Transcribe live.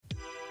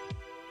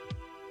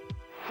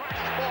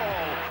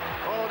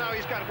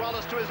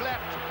Wallace to his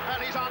left,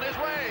 and he's on his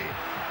way.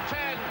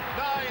 10, 9,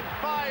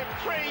 5,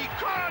 3,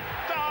 cut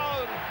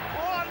down!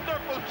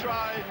 Wonderful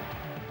try!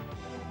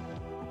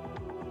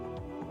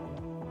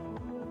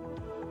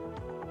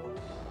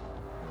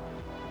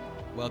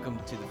 Welcome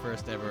to the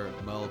first ever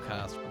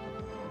Molecast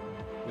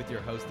with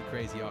your host, the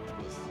Crazy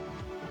Octopus,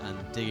 and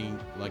digging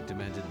like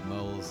demented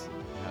moles,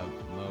 we have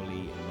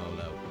Moley and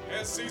Molo.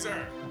 Yes,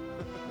 Caesar!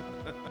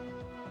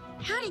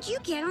 How did you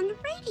get on the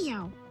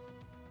radio?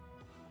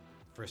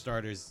 For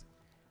starters,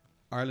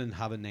 Ireland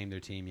haven't named their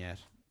team yet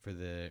for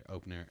the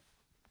opener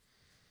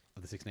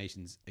of the Six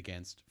Nations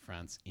against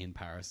France in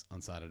Paris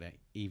on Saturday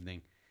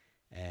evening.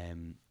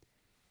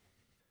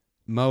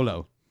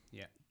 Molo.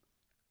 Yeah.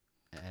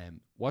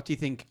 What do you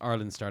think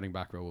Ireland's starting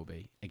back row will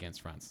be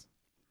against France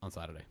on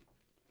Saturday?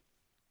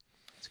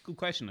 It's a good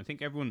question. I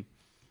think everyone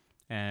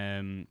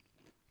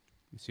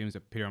assumes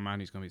that Peter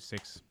O'Mahony's going to be at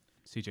 6,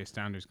 CJ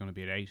Stander's going to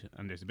be at 8,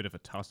 and there's a bit of a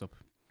toss-up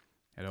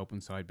at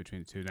open side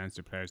between the two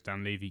Leinster players,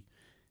 Dan Levy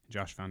and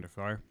Josh van der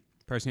Flier.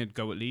 Personally, I'd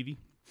go with Levy.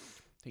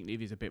 I think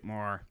Levy's a bit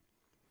more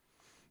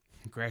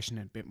aggression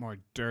and a bit more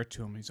dirt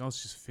to him. He's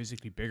also just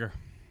physically bigger.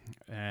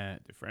 The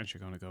French are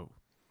going to go.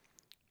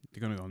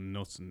 They're going to go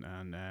nuts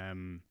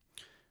and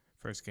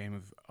first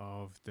game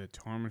of the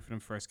tournament for them.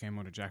 First game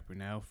under Jack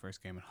Brunel.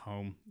 First game at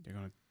home. They're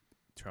going to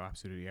throw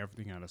absolutely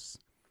everything at us.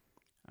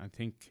 I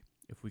think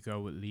if we go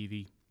with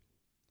Levy,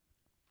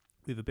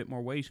 we have a bit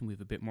more weight and we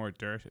have a bit more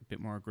dirt, a bit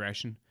more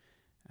aggression,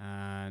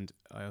 and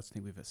I also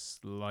think we have a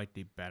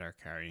slightly better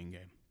carrying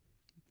game.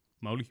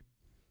 Moley?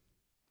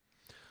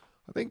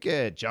 I think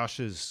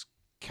Josh's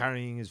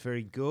carrying is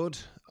very good.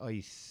 But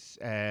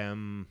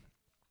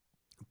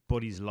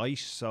he's light,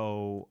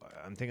 so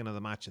I'm thinking of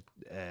the match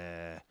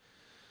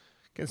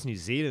against New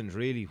Zealand,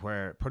 really,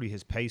 where probably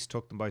his pace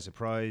took them by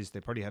surprise.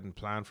 They probably hadn't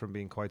planned for him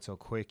being quite so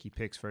quick. He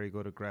picks very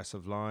good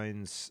aggressive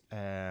lines.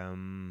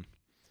 That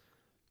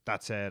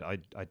said, I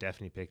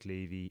definitely pick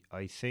Levy.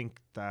 I think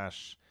that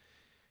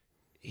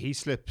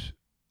Heaslip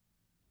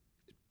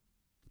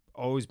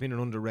always been an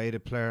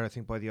underrated player, I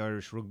think, by the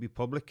Irish rugby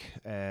public.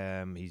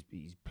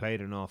 He's played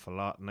an awful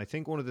lot, and I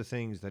think one of the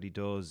things that he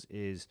does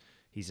is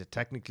he's a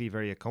technically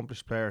very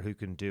accomplished player who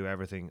can do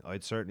everything.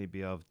 I'd certainly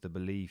be of the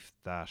belief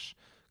that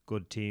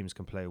good teams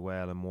can play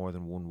well in more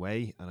than one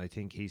way, and I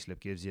think Heaslip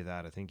gives you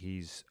that. I think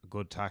he's a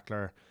good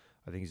tackler.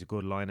 I think he's a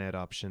good line-out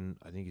option.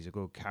 I think he's a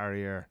good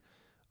carrier.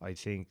 I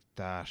think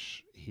that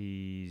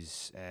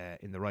he's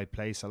in the right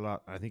place a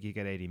lot. I think you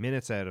get 80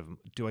 minutes out of him.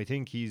 Do I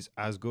think he's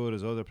as good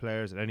as other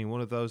players at any one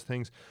of those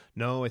things?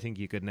 No, I think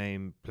you could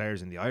name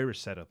players in the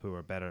Irish setup who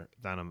are better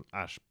than him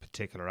at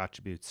particular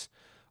attributes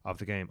of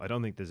the game. I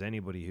don't think there's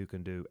anybody who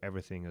can do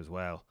everything as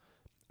well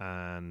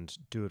and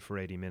do it for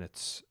 80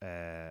 minutes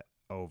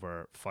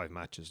over 5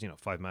 matches,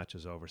 5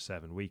 matches over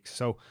 7 weeks.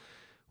 So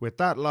with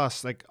that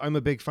loss, I'm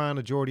a big fan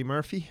of Jordy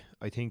Murphy.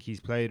 I think he's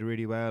played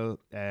really well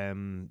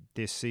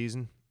this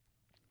season.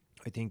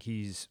 I think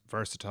he's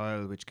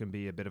versatile, which can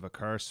be a bit of a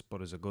curse,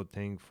 but is a good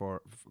thing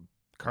for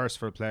curse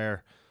for a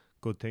player,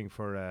 good thing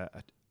for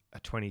a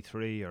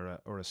 23 or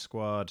a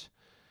squad.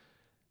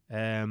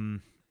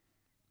 But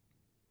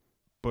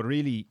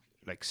really,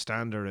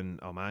 Stander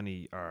and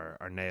O'Mahony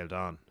are nailed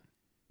on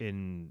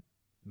in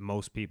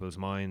most people's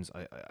minds.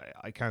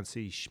 I can't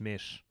see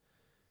Schmidt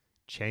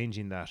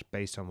changing that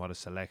based on what his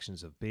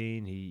selections have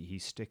been. He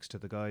sticks to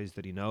the guys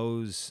that he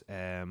knows.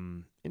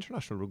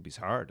 International rugby's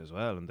hard as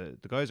well, and the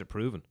guys are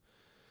proven.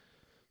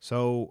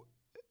 So,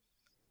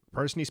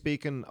 personally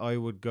speaking, I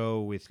would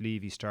go with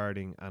Levy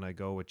starting, and I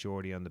go with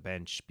Jordy on the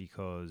bench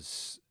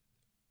because,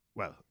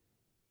 look,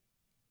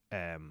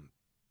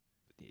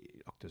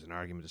 there's an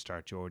argument to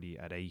start Jordy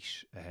at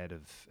 8 ahead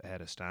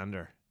of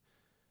Stander.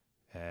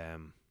 I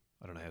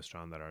don't know how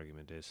strong that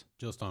argument is.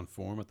 Just on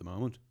form at the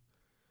moment.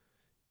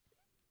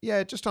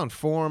 Yeah, just on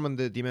form and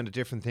the amount of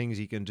different things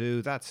he can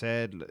do. That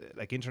said,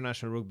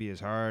 international rugby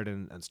is hard,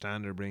 and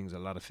Stander brings a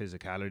lot of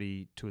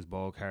physicality to his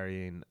ball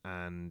carrying,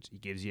 and he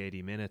gives you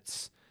 80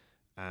 minutes,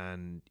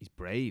 and he's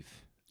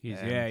brave. He's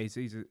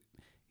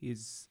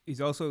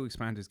also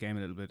expanded his game a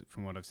little bit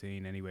from what I've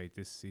seen anyway.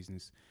 This season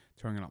he's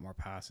throwing a lot more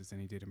passes than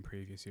he did in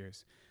previous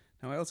years.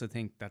 Now, I also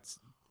think that's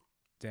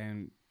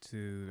down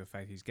to the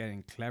fact he's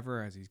getting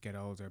cleverer as he's get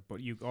older, but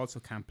you also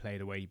can't play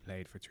the way he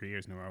played for 3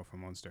 years in a row for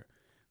Munster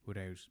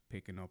without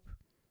picking up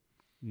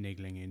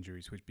niggling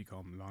injuries, which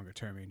become longer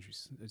term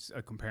injuries.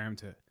 I compare him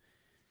to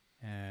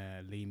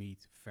Lee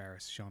Meath,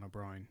 Ferris, Sean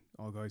O'Brien,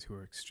 all guys who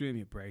are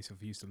extremely abrasive.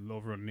 He used to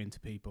love running into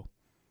people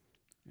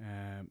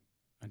and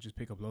just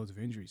pick up loads of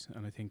injuries.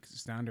 And I think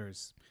Stander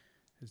has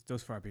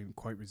thus far been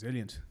quite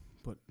resilient,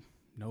 but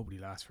nobody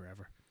lasts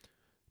forever.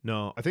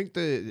 No, I think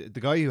the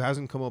guy who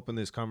hasn't come up in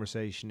this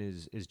conversation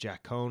is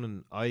Jack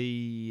Conan.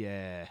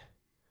 I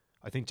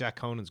think Jack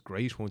Conan's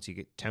great once you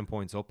get 10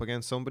 points up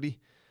against somebody.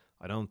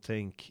 I don't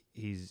think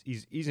he's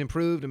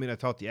improved. I mean, I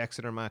thought the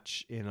Exeter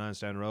match in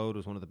Lansdowne Road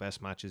was one of the best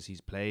matches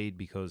he's played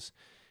because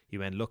he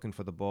went looking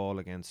for the ball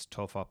against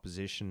tough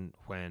opposition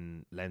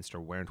when Leinster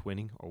weren't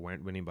winning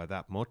by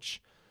that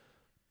much.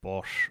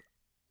 But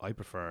I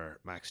prefer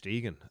Max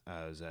Deegan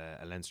as a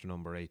Leinster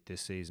number 8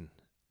 this season.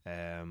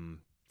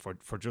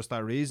 For just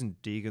that reason,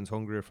 Deegan's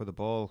hungrier for the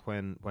ball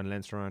when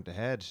Leinster aren't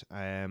ahead.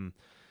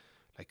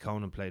 Like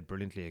Conan played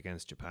brilliantly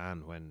against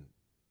Japan when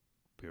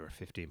we were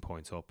 15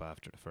 points up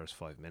after the first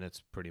 5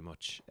 minutes, pretty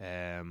much.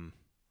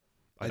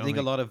 I think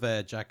a lot of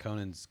Jack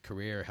Conan's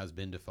career has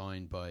been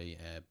defined by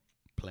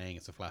playing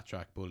as a flat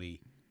track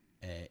bully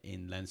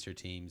in Leinster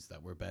teams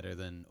that were better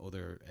than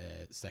other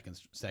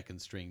second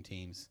string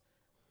teams.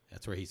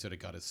 That's where he sort of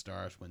got his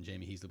start when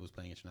Jamie Heaslip was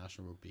playing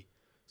international rugby.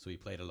 So he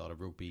played a lot of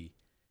rugby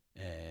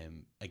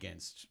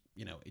against,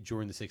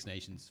 during the Six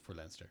Nations for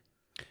Leinster.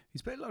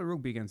 He's played a lot of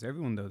rugby against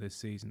everyone though this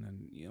season,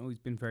 and he's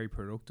been very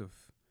productive.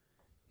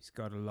 He's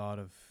got a lot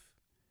of,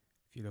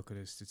 if you look at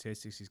his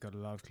statistics, he's got a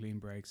lot of clean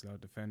breaks, a lot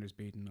of defenders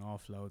beaten,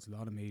 offloads, a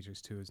lot of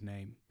meters to his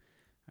name.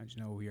 And he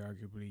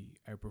arguably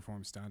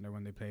outperformed Stander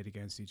when they played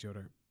against each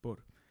other. But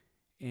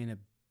in a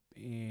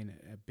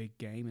big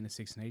game, in a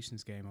Six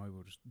Nations game, I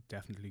would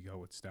definitely go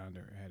with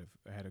Stander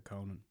ahead of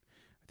Conan.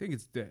 I think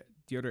it's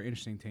the other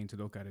interesting thing to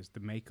look at is the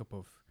makeup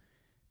of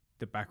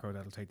the back row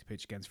that'll take the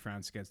pitch against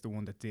France, against the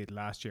one that did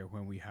last year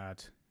when we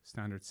had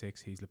Stander at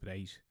 6, Heaslip at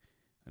 8,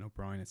 and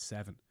O'Brien at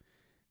 7.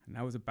 And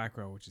that was a back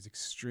row which is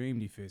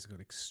extremely physical,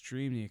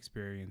 extremely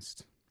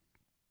experienced.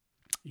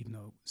 Even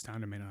though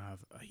Stander may not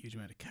have a huge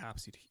amount of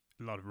caps, he'd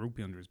a lot of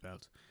rugby under his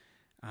belt.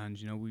 And,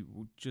 we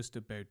were just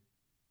about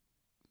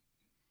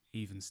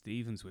even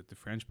Stevens with the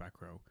French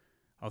back row.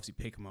 Obviously,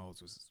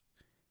 Picamoles was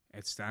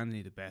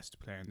outstandingly the best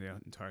player in the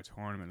entire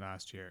tournament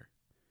last year.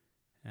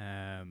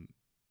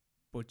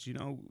 But,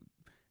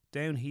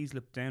 down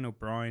Heaslip, down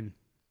O'Brien,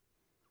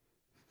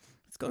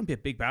 it's going to be a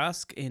big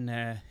ask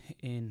in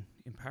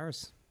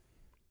Paris.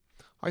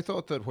 I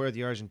thought that where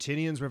the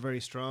Argentinians were very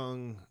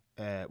strong,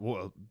 the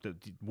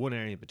one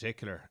area in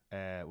particular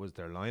was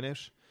their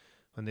line-out.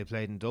 When they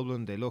played in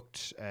Dublin, they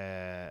looked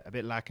a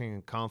bit lacking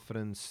in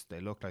confidence.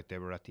 They looked like they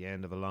were at the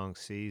end of a long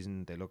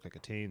season. They looked like a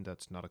team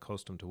that's not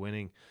accustomed to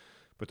winning.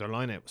 But their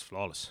line-out was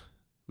flawless.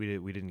 We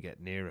didn't get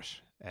near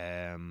it.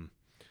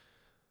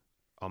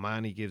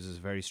 Omani gives us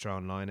a very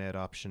strong line-out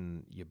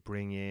option. You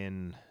bring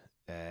in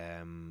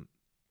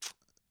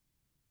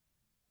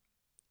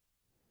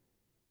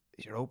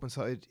your open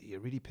side. You're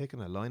really picking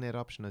a line-out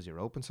option as your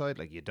open side.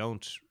 Like you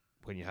don't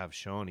when you have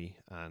Shawnee,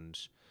 and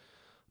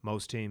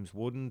most teams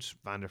wouldn't.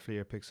 Van der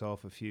Fleer picks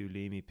off a few.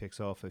 Leamy picks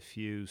off a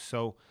few.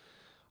 So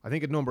I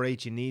think at number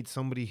 8 you need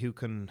somebody who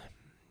can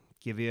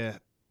give you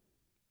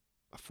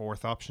a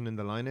fourth option in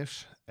the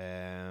line-out.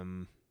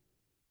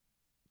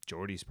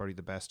 Geordie's probably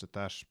the best at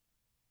that.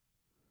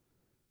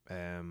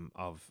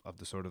 Of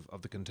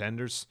the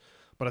contenders,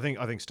 but I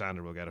think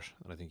Stander will get it,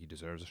 and I think he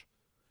deserves it.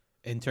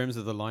 In terms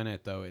of the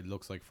line-out, though, it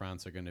looks like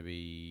France are going to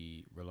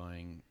be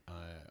relying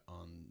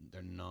on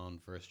their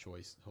non-first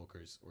choice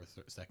hookers or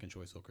second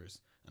choice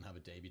hookers and have a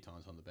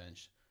debutant on the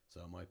bench.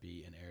 So it might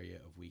be an area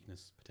of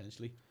weakness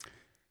potentially.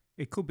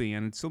 It could be,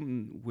 and it's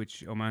something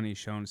which Omani has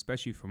shown,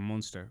 especially for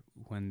Munster,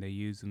 when they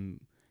use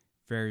him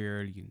very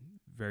early and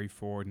very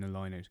forward in the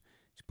line-out.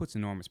 It puts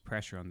enormous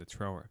pressure on the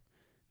thrower.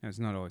 Now, it's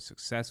not always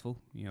successful.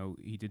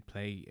 He did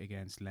play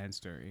against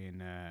Leinster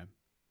in at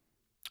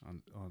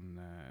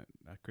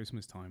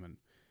Christmas time, and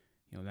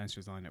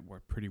Leinster's line-out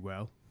worked pretty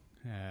well.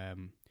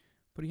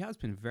 But he has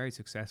been very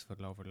successful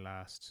over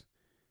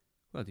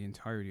the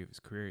entirety of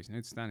his career. He's an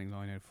outstanding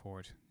line-out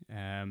forward.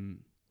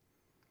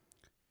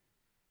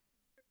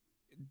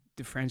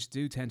 The French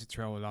do tend to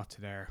throw a lot to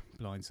their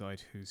blind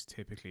side, who's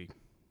typically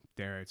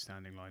their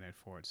outstanding line-out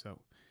forward. So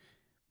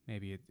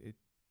maybe it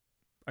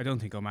I don't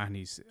think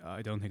O'Mahony's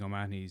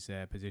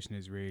position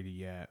is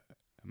really a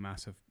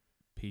massive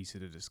piece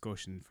of the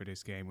discussion for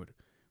this game with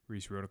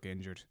Rhys Ruddock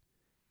injured.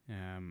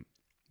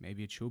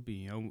 Maybe it should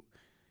be.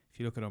 If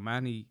you look at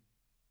O'Mahony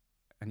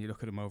and you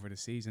look at him over the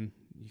season,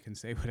 you can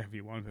say whatever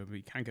you want, but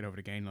he can't get over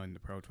the gain line in the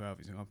Pro 12.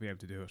 He's not going to be able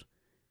to do it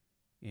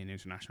in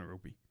international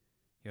rugby.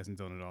 He hasn't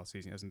done it all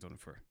season. He hasn't done it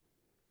for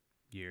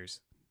years.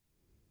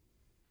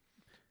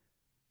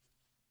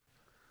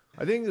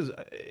 I think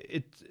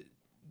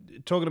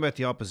talking about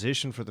the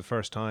opposition for the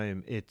first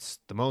time, it's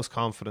the most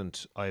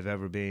confident I've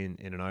ever been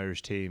in an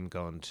Irish team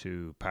going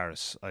to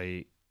Paris.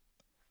 I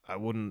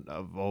wouldn't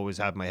have always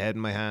had my head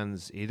in my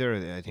hands either.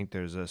 I think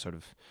there's a sort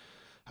of,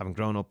 having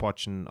grown up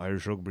watching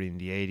Irish rugby in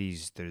the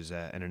 80s, there's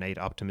an innate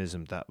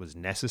optimism that was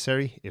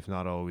necessary, if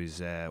not always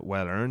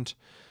well earned,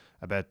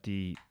 about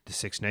the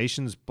Six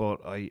Nations. But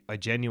I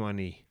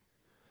genuinely,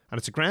 and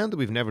it's a ground that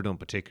we've never done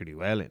particularly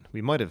well in.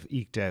 We might have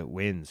eked out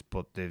wins,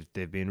 but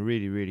they've been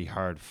really, really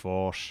hard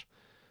fought.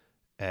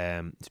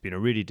 It's been a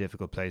really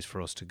difficult place for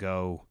us to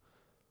go.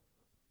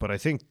 But I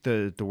think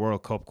the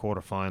World Cup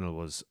quarter-final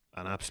was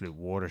an absolute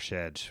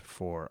watershed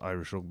for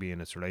Irish rugby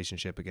in its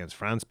relationship against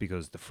France,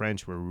 because the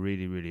French were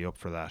really, really up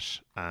for that.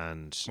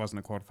 And Wasn't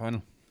a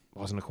quarter-final,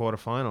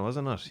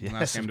 wasn't it? Yes,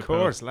 Last game of of the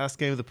course. pool. Last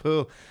game of the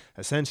pool.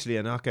 Essentially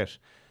a knockout.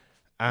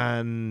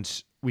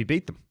 And we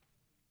beat them.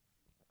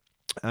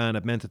 And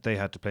it meant that they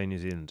had to play New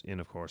Zealand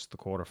in, of course, the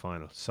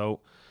quarter-final.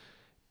 So,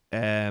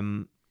 that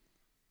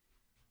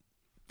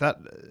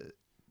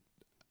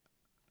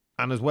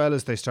And as well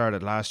as they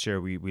started last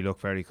year, we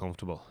look very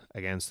comfortable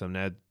against them.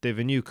 Now, they've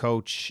a new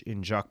coach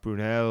in Jacques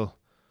Brunel.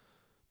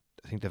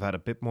 I think they've had a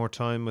bit more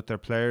time with their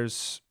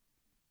players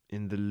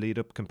in the lead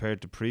up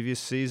compared to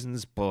previous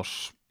seasons, but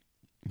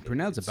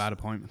Brunel's a bad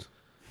appointment.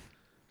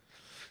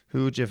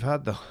 Who would you have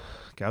had though?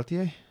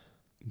 Galtier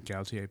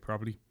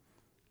probably.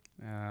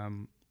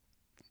 Vern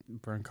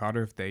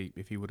Cotter,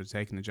 if he would have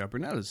taken the job.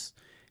 Brunel it's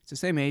the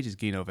same age as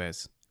Guy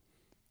Noves.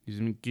 He's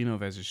in Guy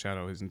Noves'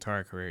 shadow his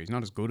entire career. He's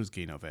not as good as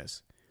Guy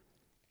Noves.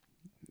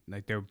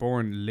 Like, they're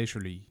born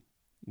literally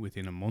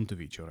within a month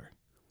of each other.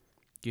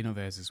 Guy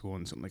Noves has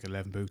won something like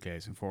 11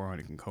 boucliers and 4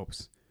 Heineken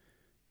Cups,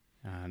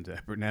 and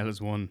Brunel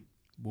has won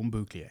 1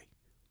 bouclier.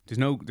 There's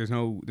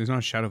not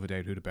a shadow of a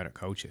doubt who the better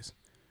coach is.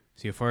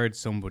 So you fired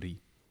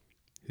somebody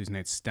who's an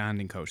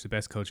outstanding coach, the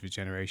best coach of his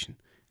generation,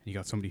 and you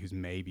got somebody who's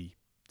maybe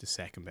the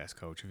second best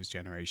coach of his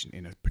generation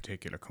in a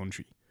particular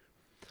country.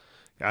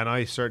 And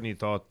I certainly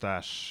thought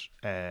that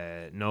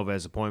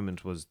Noves'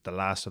 appointment was the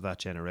last of that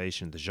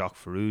generation, the Jacques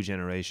Ferrou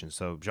generation.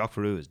 So Jacques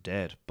Ferrou is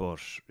dead, but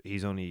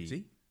he's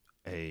only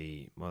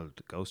the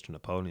ghost of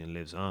Napoleon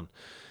lives on.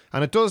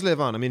 And it does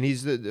live on. I mean,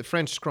 he's the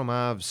French scrum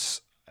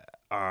halves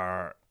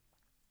are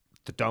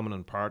the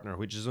dominant partner,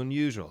 which is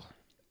unusual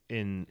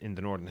in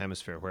the Northern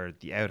Hemisphere, where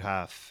the out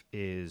half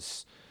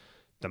is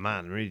the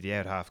man. Really, the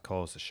out half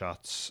calls the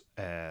shots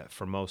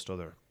for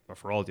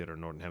all the other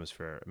Northern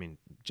Hemisphere. I mean,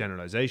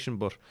 generalisation,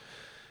 but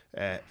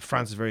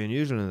France is very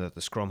unusual in that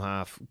the scrum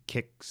half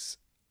kicks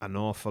an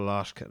awful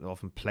lot,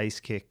 often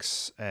place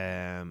kicks,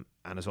 and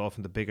is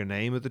often the bigger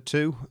name of the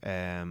two.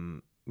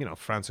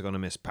 France are going to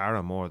miss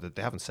Para more, that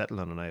they haven't settled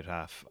on an out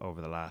half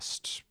over the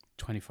last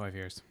 25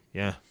 years.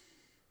 Yeah.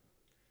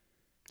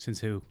 Since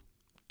who?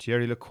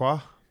 Thierry Lacroix,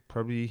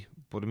 probably,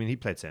 but I mean, he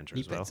played centre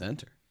as well. He played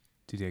centre.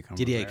 Didier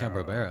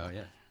Camberbero,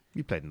 yeah.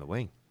 He played in the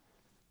wing.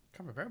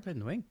 Camberbero played in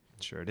the wing?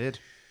 Sure did.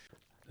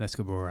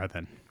 Lescabora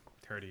then.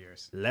 30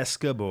 years.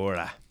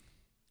 Lescabora.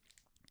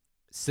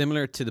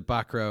 Similar to the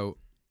back row,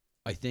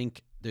 I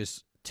think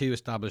there's 2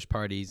 established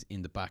parties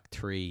in the back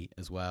 3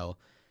 as well,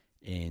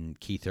 in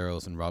Keith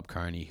Earls and Rob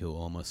Kearney, who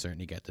will almost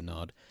certainly get the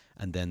nod.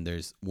 And then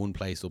there's one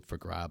place up for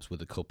grabs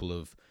with a couple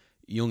of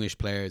youngish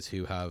players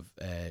who have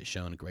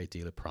shown a great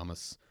deal of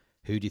promise.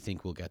 Who do you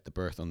think will get the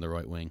berth on the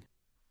right wing?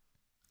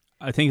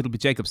 I think it'll be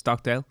Jacob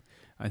Stockdale.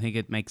 I think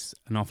it makes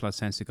an awful lot of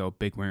sense to go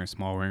big winger,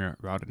 small winger,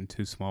 rather than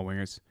 2 small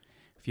wingers.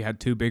 If you had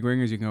 2 big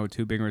wingers, you can go with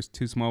 2 big wingers.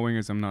 2 small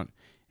wingers, I'm not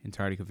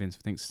entirely convinced.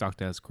 I think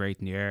Stockdale's great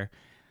in the air.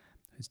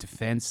 His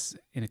defence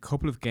in a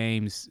couple of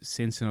games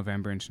since the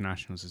November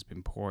internationals has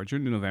been poor.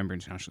 During the November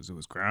internationals, it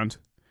was grand.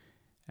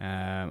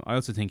 I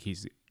also think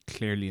he's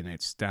clearly an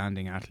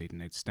outstanding athlete,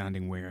 an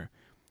outstanding winger.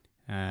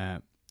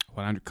 While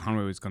Andrew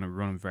Conway was going to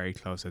run him very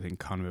close, I think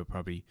Conway will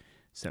probably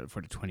settle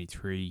for the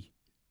 23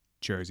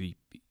 jersey.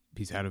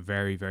 He's had a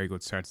very, very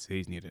good start to the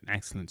season. He had an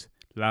excellent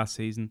last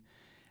season.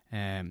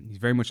 He's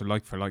very much a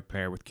like-for-like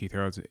player with Keith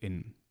Earls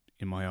in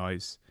my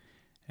eyes.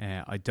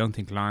 I don't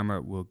think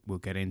Larmer will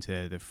get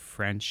into the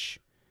French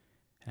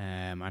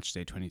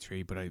Matchday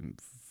 23, but I'm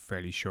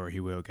fairly sure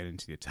he will get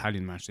into the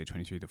Italian Matchday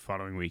 23 the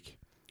following week.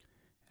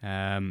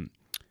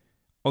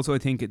 Also, I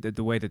think that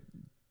the way that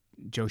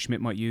Joe Schmidt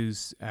might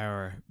use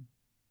our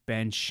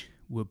bench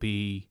will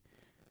be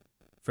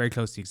very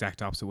close to the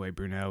exact opposite way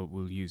Brunel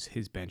will use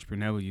his bench.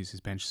 Brunel will use his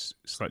bench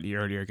slightly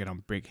earlier, get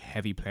on big,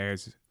 heavy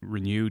players,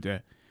 renew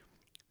the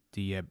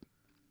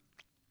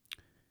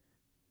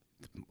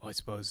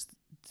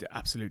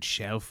absolute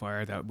shell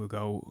fire that will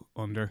go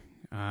under,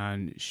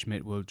 and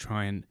Schmidt will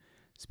try and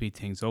speed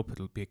things up.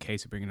 It'll be a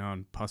case of bringing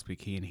on possibly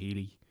Cian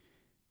Healy,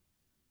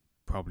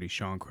 probably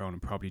Sean Cronin,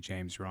 probably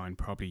James Ryan,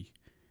 probably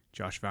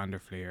Josh van der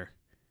Fleer,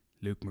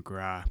 Luke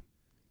McGrath,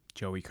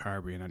 Joey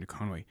Carberry and Andrew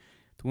Conway.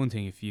 The one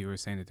thing, if you were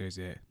saying that there's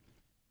an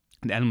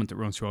element that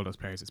runs through all those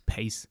players, is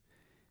pace.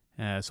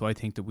 So I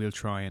think that we'll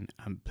try and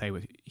play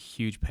with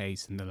huge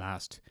pace in the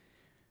last,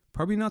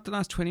 probably not the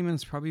last 20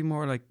 minutes, probably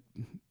more like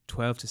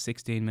 12 to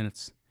 16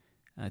 minutes.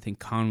 I think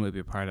Conway will be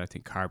a part of that. I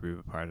think Carberry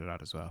will be a part of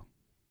that as well.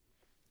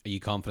 Are you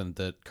confident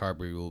that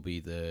Carberry will be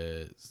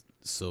the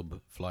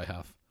sub fly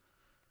half?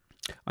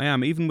 I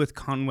am, even with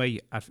Conway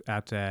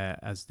at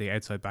as the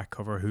outside back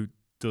cover, who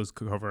does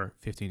cover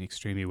 15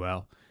 extremely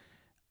well.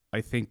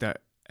 I think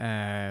that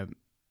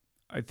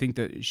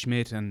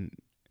Schmidt and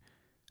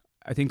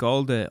I think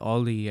all the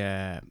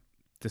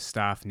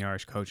staff in the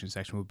Irish coaching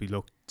section will be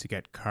looked to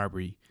get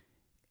Carberry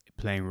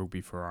playing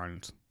rugby for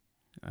Ireland.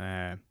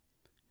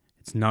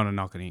 It's not a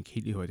knock on Ian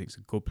Keatley, who I think is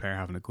a good player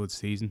having a good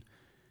season,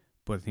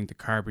 but I think that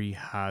Carberry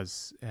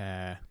has.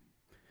 I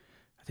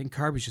think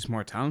Carberry's just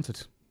more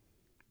talented,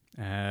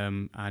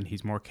 and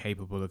he's more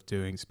capable of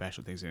doing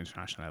special things at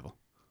international level.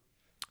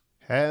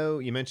 How,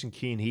 you mentioned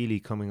Cian Healy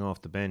coming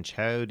off the bench.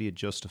 How do you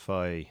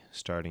justify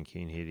starting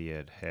Cian Healy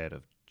ahead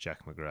of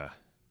Jack McGrath?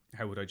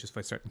 How would I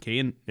justify starting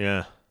Cian?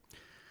 Yeah.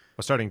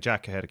 Well, starting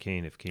Jack ahead of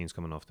Cian if Cian's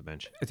coming off the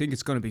bench. I think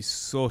it's going to be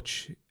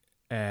such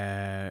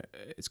a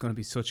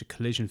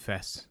collision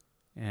fest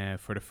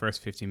for the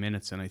first 50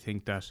 minutes, and I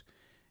think that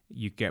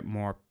you get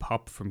more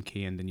pop from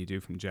Keane than you do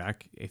from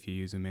Jack if you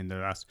use him in the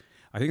last.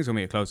 I think it's going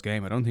to be a close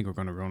game. I don't think we're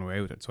going to run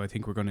away with it. So I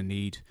think we're going to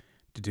need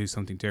to do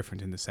something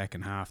different in the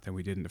second half than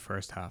we did in the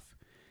first half.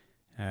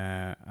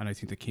 And I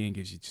think that Keane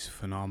gives you just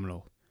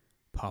phenomenal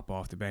pop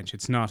off the bench.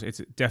 It's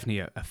definitely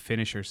a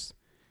finisher's,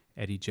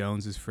 Eddie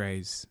Jones's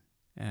phrase,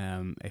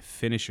 a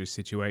finisher's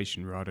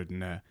situation rather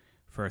than a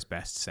first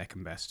best,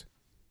 second best.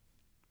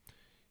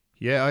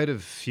 Yeah, I had a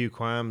few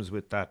qualms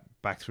with that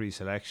back three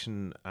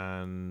selection,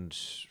 and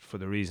for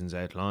the reasons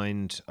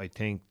outlined, I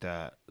think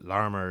that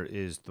Larmour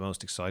is the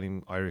most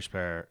exciting Irish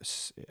player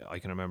I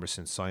can remember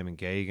since Simon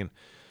Gagan.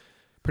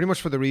 Pretty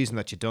much for the reason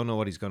that you don't know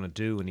what he's going to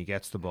do when he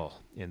gets the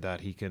ball, in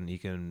that he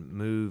can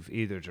move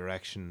either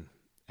direction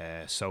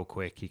so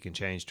quick, he can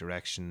change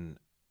direction.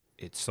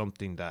 It's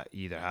something that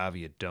you either have or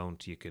you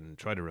don't. You can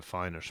try to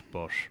refine it,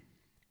 but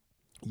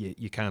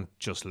you can't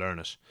just learn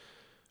it,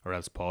 or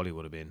else Paulie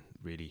would have been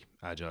really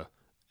agile.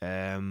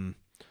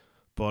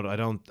 But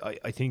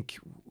I think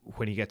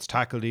when he gets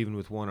tackled even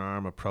with one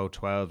arm at Pro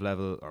 12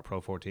 level or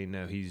Pro 14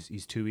 now,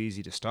 he's too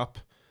easy to stop.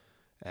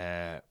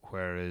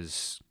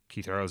 Whereas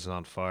Keith Earls is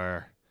on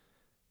fire,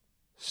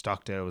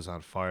 Stockdale was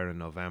on fire in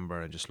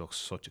November and just looks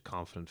such a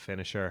confident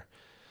finisher.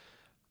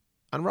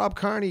 And Rob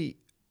Kearney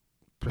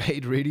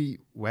played really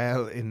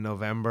well in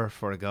November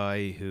for a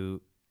guy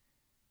who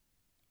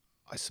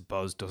I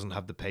suppose doesn't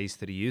have the pace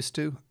that he used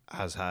to,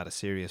 has had a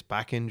serious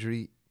back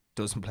injury,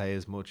 doesn't play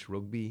as much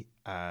rugby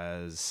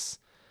as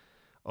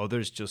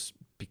others just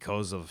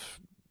because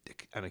of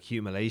an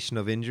accumulation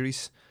of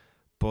injuries,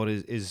 but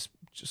is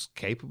just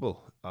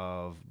capable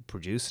of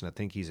producing. I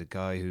think he's a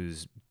guy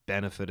who's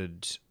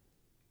benefited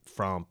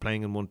from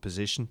playing in one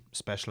position,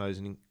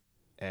 specialising.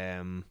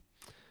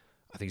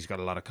 I think he's got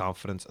a lot of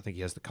confidence. I think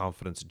he has the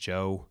confidence of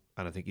Joe,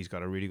 and I think he's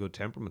got a really good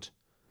temperament.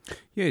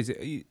 Yeah,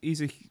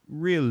 he's a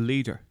real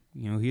leader.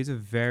 You know, he is a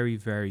very,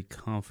 very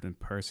confident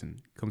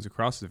person. Comes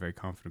across as a very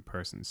confident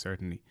person,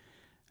 certainly.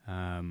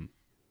 And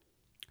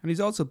he's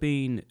also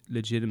been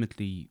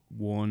legitimately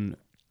one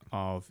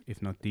of,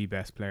 if not the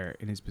best player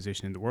in his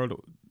position in the world at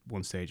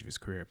one stage of his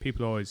career.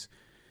 People always,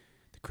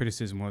 the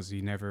criticism was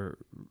he never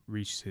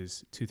reached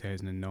his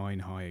 2009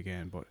 high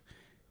again, but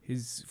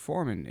his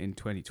form in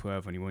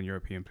 2012 when he won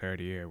European Player of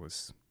the Year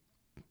was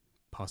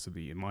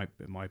possibly, in my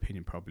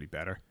opinion, probably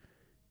better.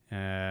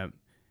 And,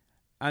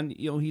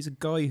 you know, he's a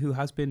guy who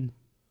has been,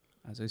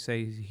 as I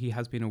say, he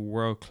has been a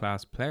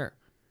world-class player,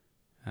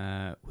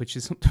 which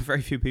is something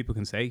very few people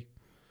can say.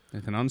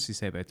 They can honestly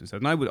say about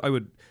themselves. And I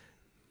would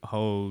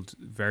hold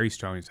very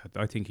strongly to that.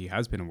 I think he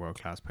has been a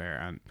world-class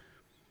player.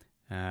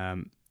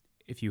 And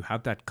if you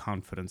have that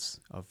confidence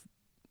of,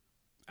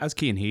 as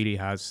Cian Healy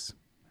has,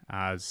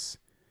 as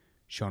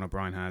Sean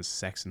O'Brien has,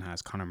 Sexton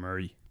has, Conor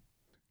Murray.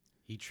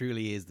 He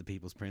truly is the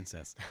people's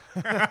princess.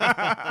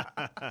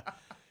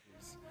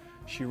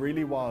 She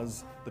really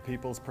was the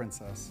people's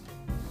princess.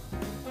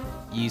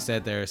 You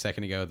said there a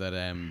second ago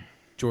that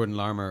Jordan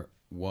Larmour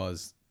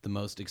was the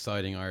most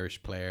exciting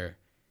Irish player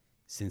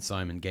since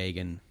Simon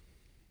Gagan.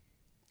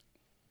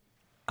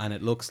 And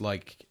it looks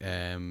like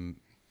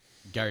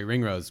Gary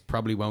Ringrose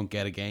probably won't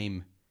get a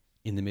game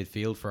in the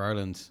midfield for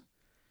Ireland.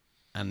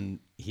 And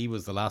he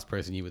was the last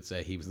person you would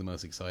say he was the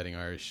most exciting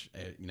Irish,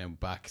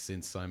 back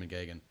since Simon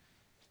Gagan.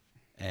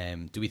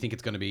 Do we think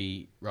it's going to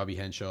be Robbie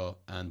Henshaw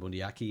and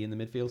Bundy Aki in the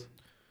midfield?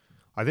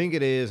 I think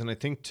it is, and I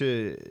think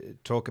to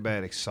talk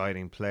about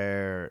exciting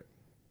player,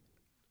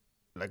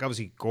 like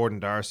obviously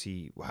Gordon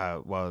Darcy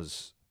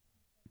was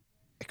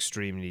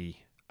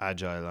extremely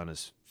agile on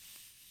his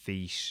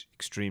feet,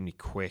 extremely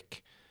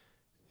quick,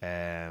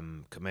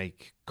 could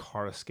make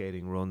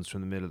coruscating runs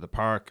from the middle of the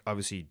park.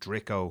 Obviously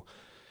Dricko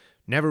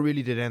never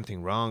really did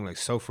anything wrong, like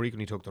so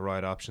frequently took the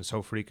right option,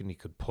 so frequently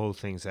could pull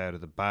things out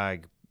of the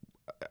bag.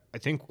 I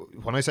think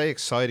when I say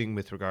exciting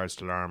with regards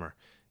to Larmour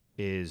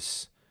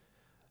is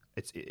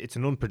it's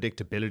an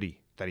unpredictability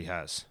that he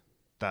has,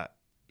 that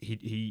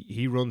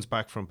he runs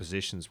back from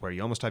positions where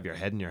you almost have your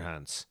head in your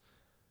hands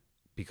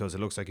because it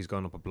looks like he's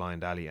gone up a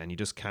blind alley and you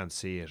just can't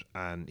see it.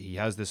 And he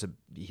has this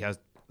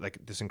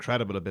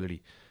incredible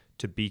ability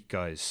to beat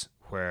guys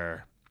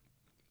where,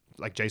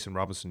 like Jason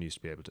Robinson used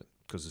to be able to,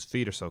 because his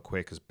feet are so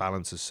quick, his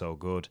balance is so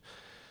good.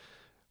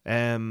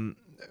 Whereas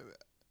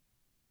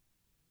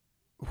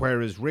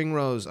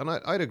Ringrose, and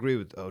I'd agree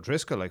with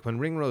O'Driscoll, like when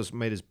Ringrose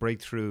made his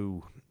breakthrough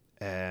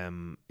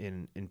in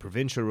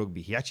provincial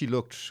rugby, he actually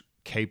looked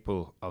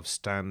capable of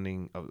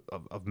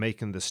of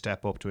making the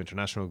step up to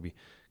international rugby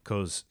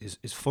because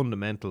his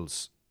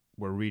fundamentals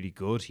were really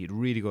good. He had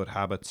really good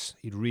habits.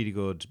 He had really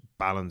good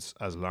balance,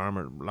 as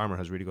Larmour. Larmour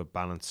has really good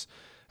balance.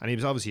 And he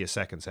was obviously a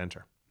second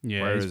centre.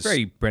 Yeah, whereas he's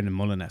very Brendan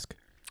Mullen-esque.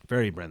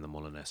 Very Brendan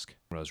Mullen-esque.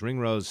 Whereas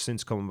Ringrose,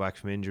 since coming back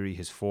from injury,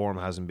 his form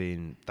hasn't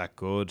been that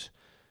good.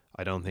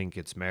 I don't think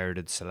it's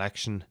merited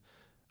selection.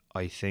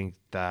 I don't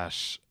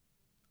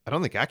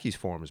think Aki's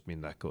form has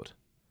been that good.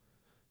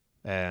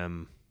 A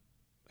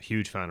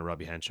huge fan of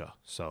Robbie Henshaw,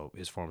 so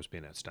his form has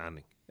been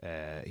outstanding.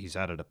 He's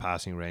added a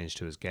passing range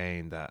to his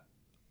game that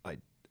I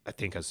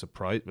think has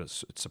surprised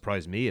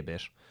me a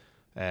bit.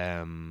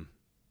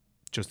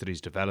 just that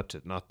he's developed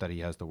it, not that he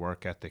has the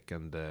work ethic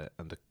and the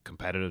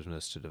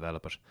competitiveness to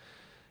develop it.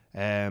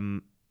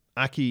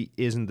 Aki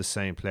isn't the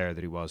same player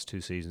that he was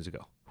 2 seasons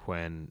ago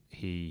when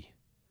he,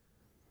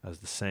 as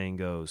the saying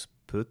goes,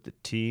 put the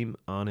team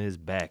on his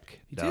back,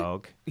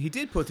 dog. He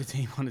did put the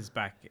team on his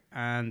back,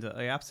 and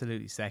I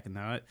absolutely second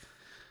that.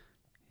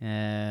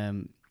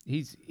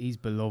 He's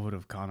beloved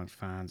of Connacht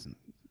fans, and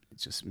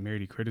it's just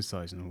merely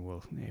criticising him.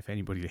 Well, if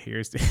anybody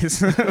hears this,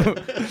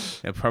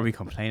 they'll probably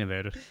complain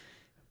about it.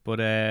 But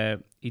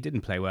he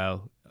didn't play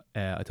well.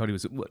 I thought he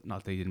was,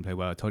 not that he didn't play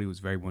well, I thought he was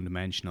very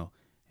one-dimensional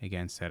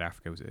against South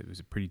Africa. It was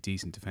a pretty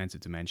decent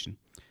defensive dimension.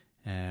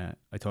 I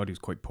thought he was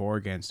quite poor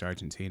against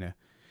Argentina.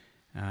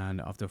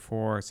 And of the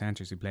 4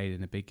 centres who played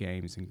in the big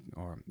games,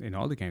 or in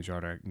all the games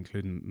rather,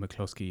 including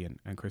McCluskey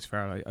and Chris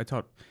Farrell, I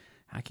thought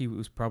Aki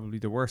was probably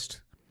the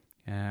worst.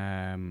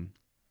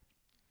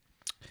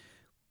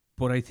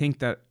 But I think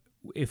that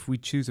if we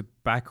choose a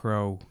back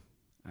row,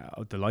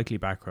 the likely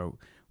back row,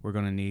 we're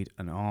going to need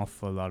an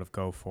awful lot of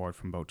go forward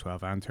from both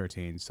 12 and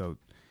 13. So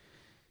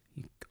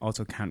you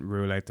also can't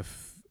rule out the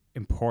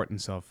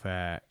importance of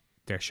their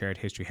shared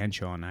history,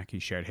 Henshaw and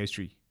Aki's shared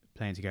history,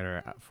 playing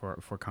together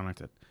for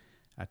Connacht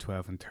at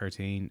 12 and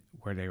 13,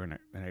 where they were an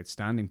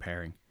outstanding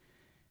pairing.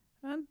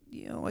 And,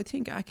 I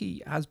think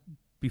Aki has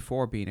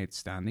before been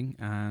outstanding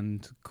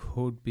and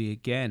could be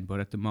again, but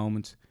at the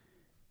moment,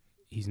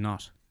 he's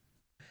not.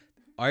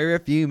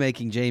 IRFU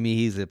making Jamie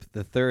Heaslip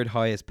the 3rd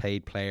highest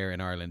paid player in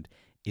Ireland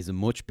is a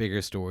much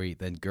bigger story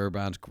than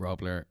Gerbrandt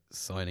Grobler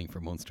signing for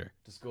Munster.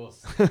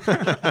 Discuss.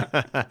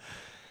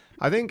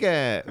 I think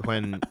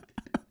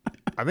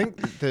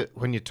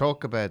when you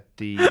talk about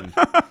the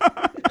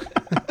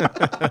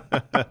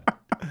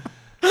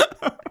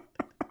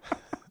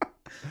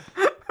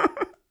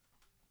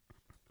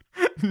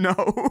No.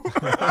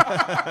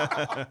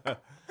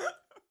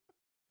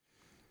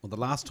 Well, the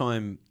last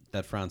time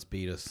that France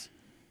beat us,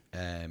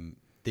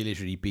 they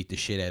literally beat the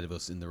shit out of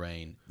us in the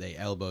rain. They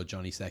elbowed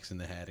Johnny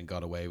Sexton in the head and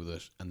got away with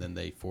it, and then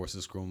they forced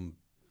a scrum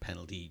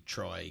penalty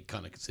try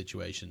kind of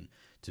situation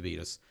to beat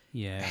us.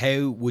 Yeah.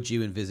 How would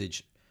you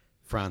envisage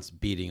France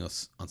beating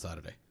us on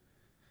Saturday?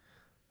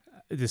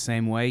 The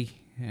same way,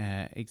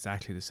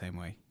 exactly the same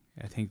way.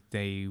 I think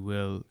they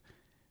will,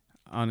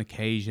 on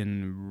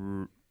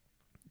occasion,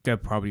 they'll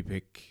probably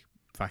pick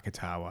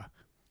Fakatawa,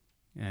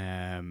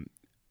 and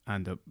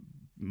they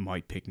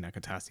might pick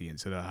Nakatasi, and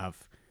so they'll have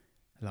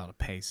a lot of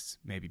pace.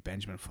 Maybe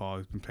Benjamin Fall,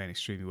 who's been playing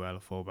extremely well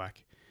at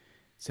fullback,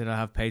 so they'll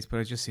have pace. But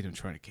I just see them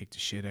trying to kick the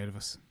shit out of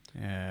us.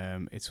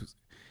 It's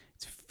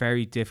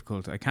very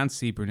difficult. I can't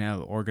see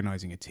Brunel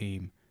organising a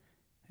team.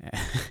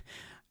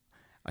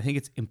 I think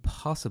it's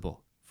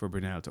impossible for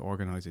Brunel to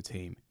organise a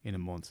team in a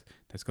month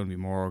that's going to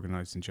be more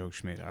organised than Joe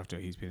Schmidt after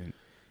he's been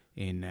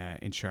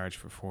in charge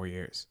for 4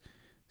 years.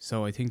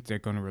 So I think they're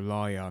going to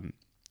rely on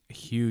a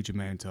huge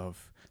amount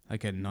of,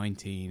 like a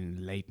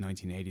late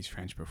 1980s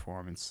French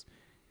performance,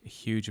 a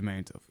huge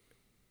amount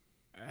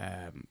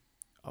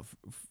of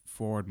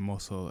forward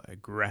muscle,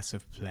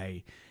 aggressive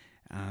play,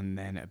 and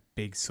then a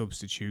big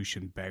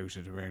substitution bout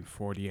at around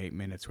 48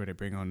 minutes where they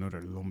bring on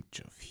another lump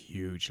of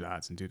huge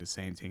lads and do the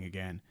same thing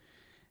again.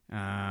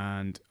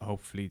 And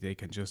hopefully they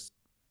can just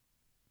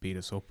beat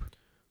us up.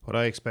 What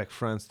I expect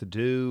France to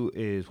do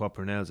is what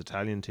Brunel's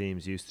Italian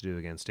teams used to do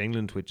against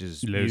England, which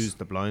is use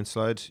the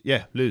blindside.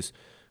 Yeah, lose.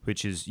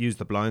 Which is use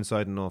the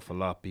blindside an awful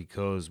lot,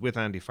 because with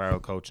Andy Farrell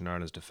coaching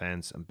Ireland's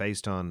defence, and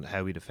based on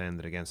how we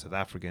defended against South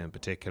Africa in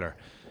particular,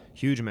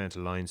 huge amount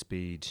of line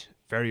speed,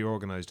 very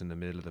organised in the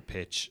middle of the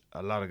pitch,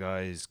 a lot of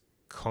guys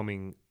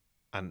coming,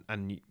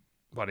 and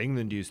what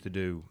England used to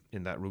do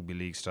in that rugby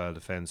league style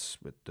defence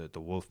with the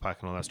wolf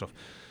pack and all that stuff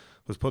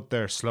was put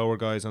their slower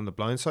guys on the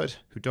blindside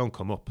who don't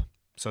come up.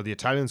 So the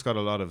Italians got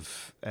a lot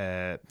of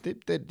the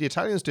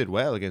Italians did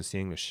well against the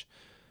English,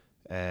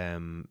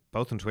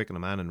 both in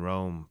Twickenham and in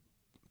Rome,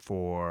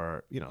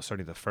 for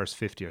certainly the first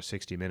 50 or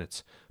 60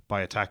 minutes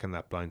by attacking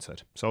that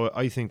blindside. So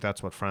I think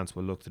that's what France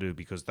will look to do,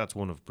 because that's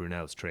one of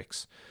Brunel's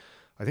tricks.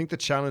 I think the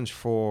challenge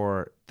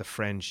for the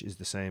French is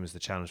the same as the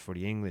challenge for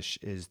the English,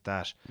 is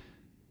that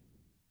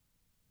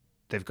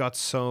they've got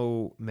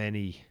so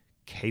many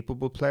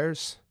capable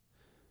players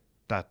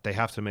that they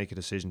have to make a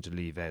decision to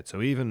leave out.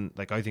 So even,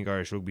 I think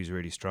Irish rugby is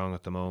really strong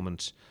at the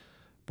moment,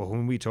 but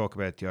when we talk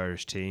about the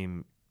Irish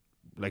team,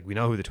 we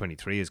know who the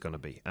 23 is going to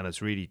be, and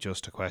it's really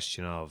just a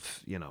question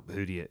of,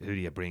 who do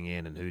you bring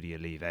in and who do you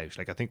leave out.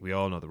 I think we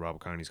all know that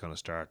Robert Kearney's going to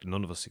start.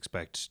 None of us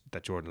expect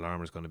that Jordan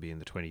Larmour is going to be in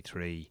the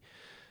 23.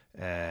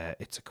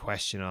 It's a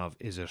question of,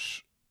 is it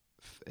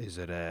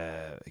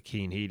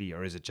Cian Healy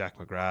or is it Jack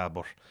McGrath?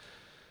 But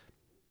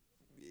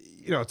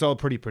it's all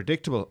pretty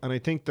predictable. And I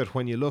think that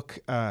when you look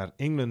at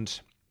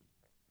England,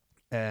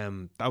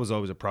 that was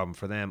always a problem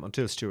for them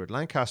until Stuart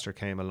Lancaster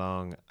came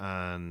along.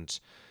 And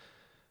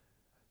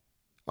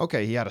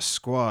okay, he had a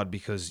squad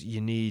because you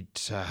need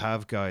to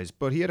have guys,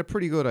 but he had a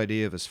pretty good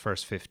idea of his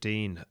first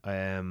 15.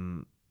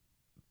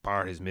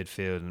 bar his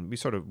midfield, and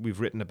we've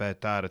written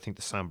about that. I think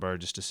the Sam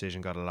Burgess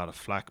decision got a lot of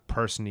flack.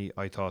 Personally,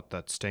 I thought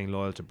that staying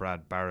loyal to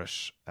Brad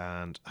Barrett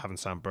and having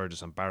Sam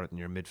Burgess and Barrett in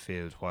your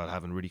midfield while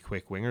having really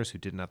quick wingers who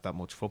didn't have that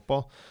much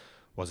football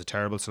was a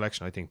terrible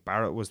selection. I think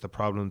Barrett was the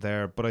problem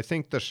there, but I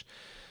think that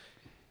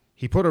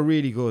he put a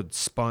really good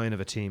spine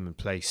of a team in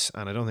place,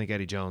 and I don't think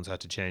Eddie Jones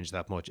had to change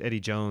that much. Eddie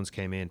Jones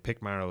came in,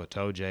 picked Maro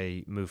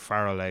Itoje, moved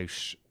Farrell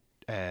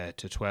out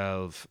to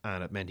 12,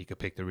 and it meant he could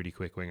pick the really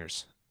quick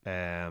wingers.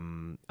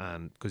 And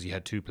because he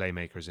had two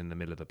playmakers in the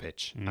middle of the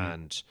pitch,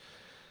 and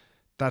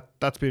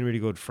that's been really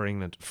good for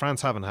England.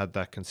 France haven't had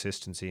that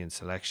consistency in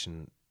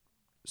selection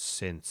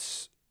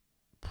since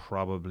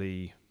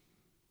probably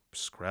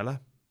Scrella.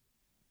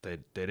 They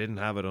didn't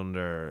have it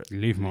under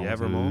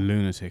Lièvremont.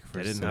 Lunatic for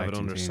they didn't have it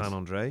under Saint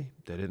Andre.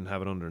 They didn't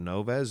have it under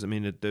Novez. I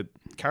mean, the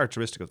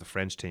characteristic of the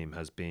French team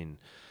has been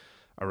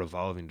a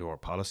revolving door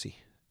policy.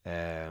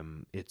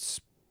 It's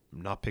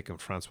not picking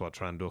Francois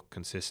Tranduc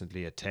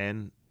consistently at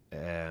 10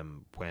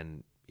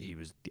 when he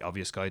was the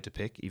obvious guy to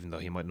pick, even though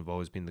he mightn't have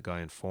always been the guy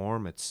in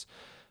form. It's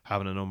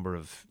having a number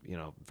of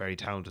very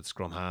talented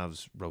scrum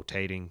halves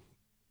rotating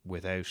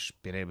without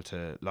being able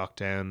to lock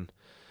down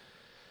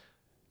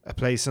a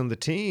place on the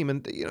team.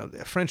 And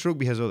French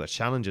rugby has other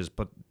challenges,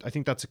 but I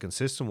think that's a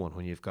consistent one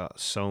when you've got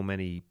so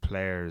many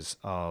players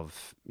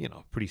of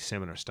pretty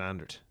similar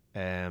standard.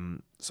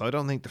 So I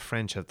don't think the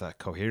French have that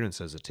coherence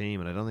as a team,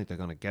 and I don't think they're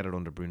going to get it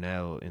under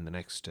Brunel in the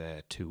next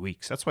 2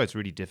 weeks. That's why it's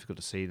really difficult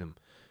to see them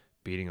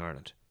beating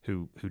Ireland,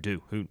 who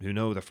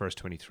know their first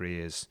 23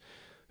 is,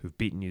 who've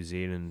beaten New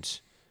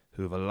Zealand,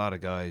 who have a lot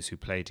of guys who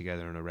play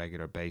together on a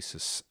regular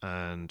basis.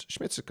 And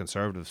Schmidt's a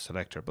conservative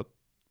selector, but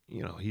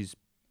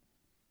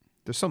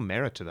there's some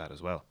merit to that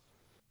as well.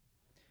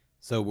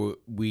 So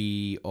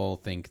we all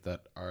think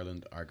that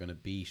Ireland are going to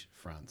beat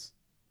France.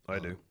 I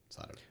do.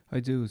 Saturday. I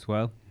do as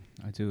well.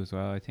 I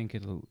think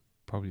it'll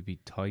probably be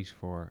tight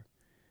for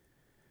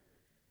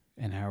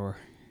an hour.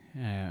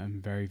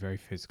 And very, very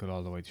physical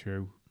all the way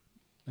through.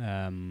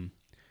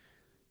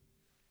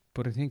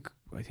 But I think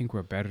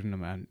we're better than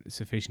them, and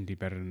sufficiently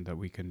better than that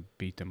we can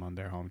beat them on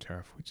their home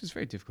turf, which is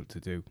very difficult to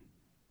do.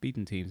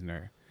 Beating teams in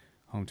their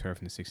home turf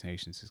in the Six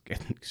Nations is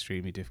getting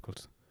extremely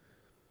difficult.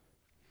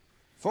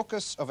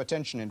 Focus of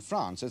attention in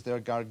France is their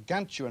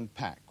gargantuan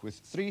pack with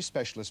 3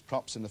 specialist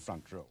props in the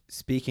front row.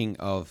 Speaking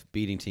of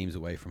beating teams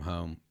away from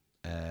home,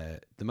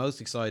 the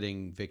most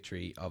exciting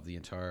victory of the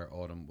entire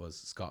autumn was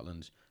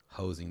Scotland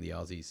hosing the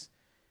Aussies.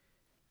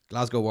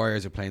 Glasgow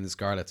Warriors are playing the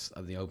Scarlets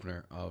at the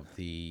opener of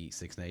the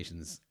Six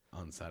Nations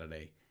on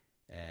Saturday.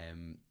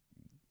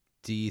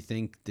 Do you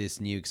think this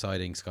new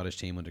exciting Scottish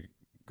team under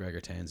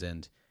Gregor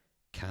Townsend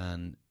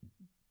can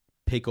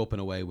pick up an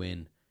away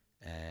win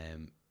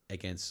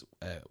against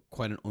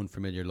quite an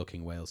unfamiliar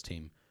looking Wales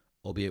team,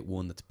 albeit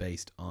one that's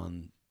based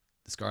on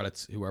the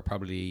Scarlets, who are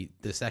probably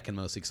the second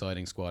most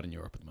exciting squad in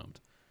Europe at the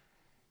moment?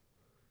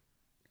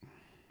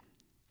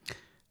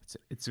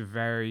 It's a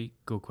very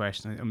good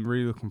question. I'm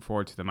really looking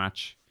forward to the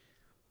match.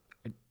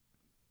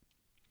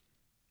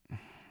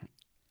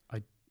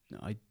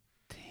 I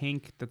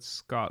think that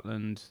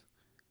Scotland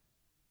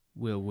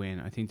will win.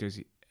 I think there's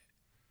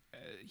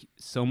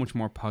so much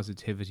more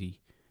positivity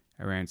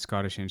around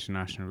Scottish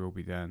international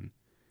rugby than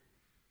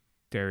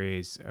there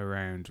is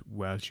around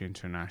Welsh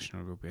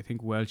international rugby. I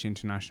think Welsh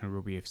international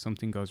rugby, if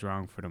something goes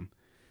wrong for them,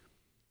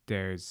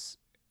 there's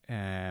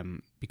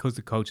because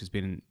the coach has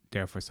been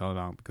there for so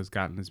long, because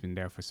Gatland has been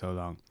there for so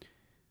long,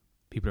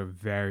 people are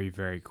very,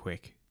 very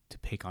quick to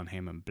pick on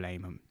him and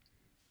blame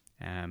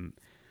him.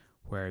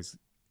 Whereas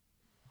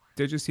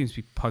there just seems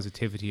to be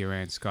positivity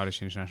around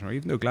Scottish international,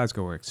 even though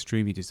Glasgow were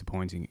extremely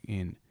disappointing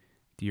in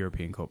the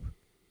European Cup.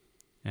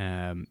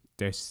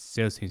 There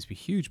still seems to be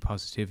huge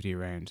positivity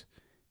around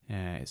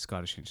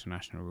Scottish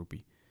international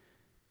rugby.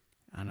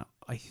 And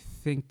I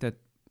think that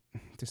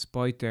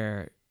despite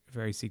their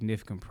very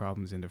significant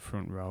problems in the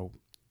front row,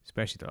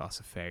 especially the loss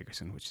of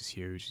Ferguson, which is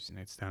huge, he's an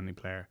outstanding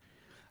player,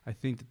 I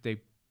think that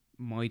they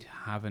might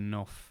have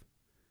enough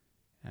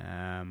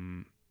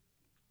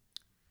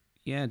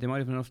they might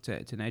have enough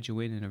to edge a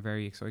win in a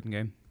very exciting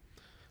game.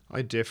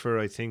 I differ.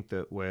 I think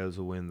that Wales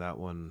will win that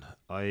one.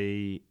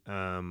 I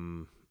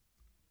am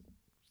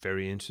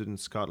very interested in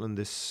Scotland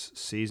this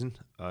season.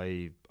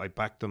 I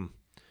backed them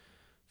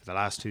for the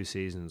last 2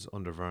 seasons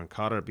under Vern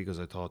Cotter because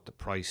I thought the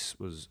price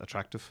was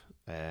attractive.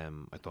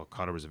 I thought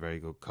Cotter was a very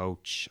good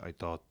coach. I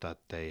thought that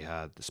they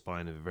had the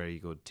spine of a very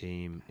good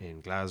team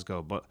in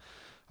Glasgow. But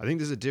I think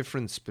there's a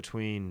difference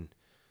between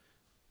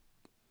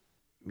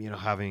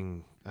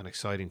having an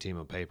exciting team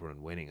on paper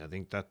and winning. I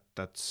think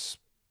that's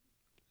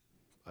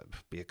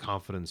be it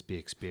confidence, be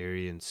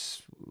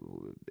experience.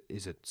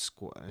 Is it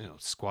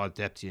squad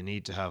depth? You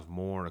need to have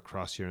more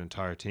across your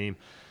entire team.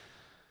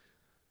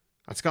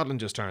 And Scotland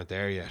just aren't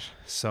there yet.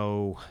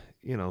 So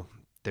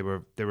they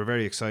were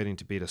very exciting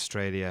to beat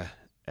Australia,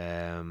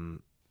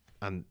 and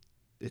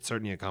it's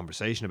certainly a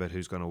conversation about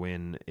who's going to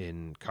win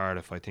in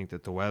Cardiff. I think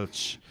that the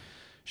Welsh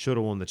should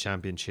have won the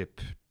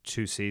championship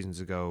 2 seasons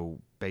ago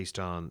based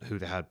on who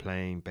they had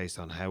playing, based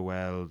on how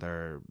well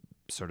their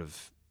sort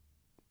of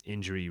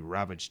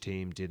injury-ravaged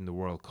team did in the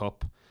World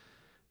Cup,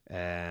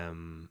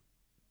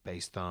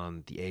 based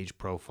on the age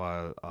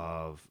profile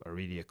of a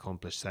really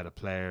accomplished set of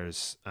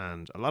players,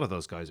 and a lot of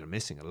those guys are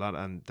missing a lot,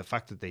 and the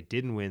fact that they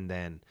didn't win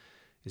then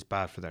is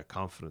bad for their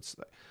confidence.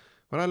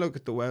 When I look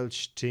at the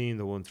Welsh team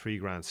that won 3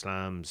 Grand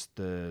Slams,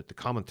 the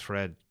common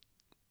thread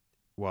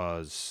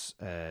was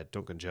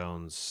Duncan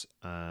Jones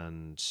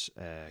and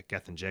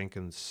Gethin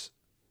Jenkins,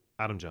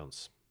 Adam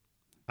Jones,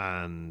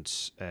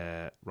 and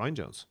Ryan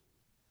Jones.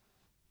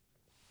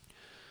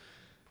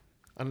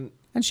 And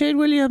Shane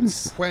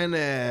Williams. And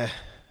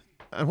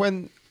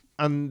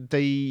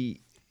they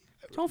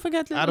Don't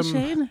forget little Adam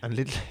Shane. and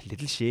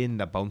little Shane,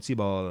 the bouncy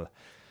ball.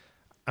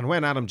 And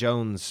when Adam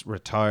Jones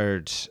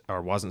retired,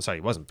 or wasn't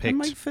picked, And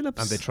Mike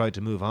Phillips. and they tried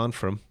to move on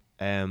from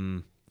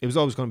him, it was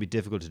always going to be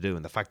difficult to do.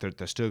 And the fact that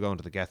they're still going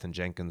to the Gethin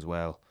Jenkins,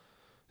 well,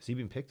 has he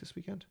been picked this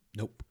weekend?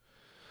 Nope.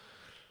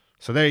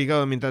 So there you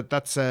go. I mean,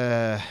 that's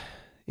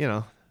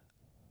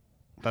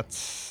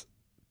that's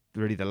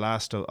really the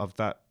last of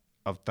that.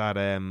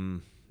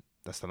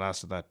 That's the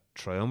last of that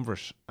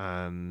triumvirate,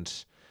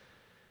 and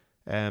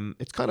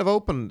it's kind of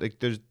open.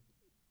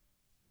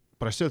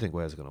 But I still think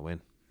Wales are going to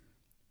win.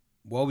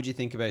 What would you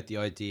think about the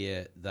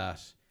idea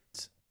that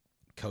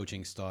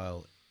coaching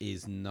style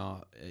is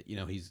not,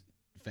 he's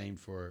famed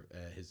for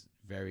his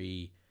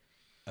very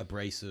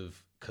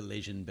abrasive,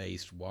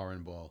 collision-based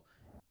Warren ball.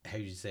 How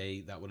do you say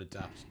that would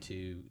adapt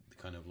to the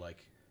kind of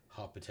like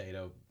hot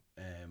potato,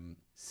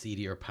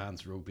 seedier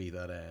pants rugby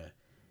that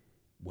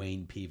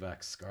Wayne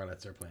Pivac's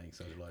Scarlets are playing?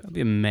 So I'd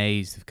be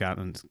amazed if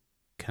Gatland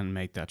can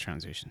make that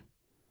transition.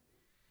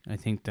 I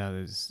think that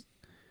is...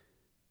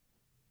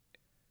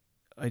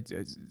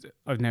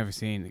 I've never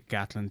seen a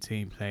Gatland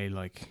team play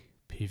like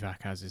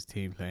Pivac has his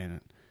team playing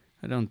it.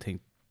 I don't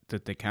think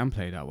that they can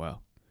play that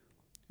well.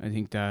 I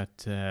think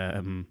that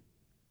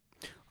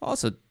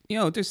also,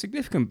 there's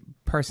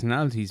significant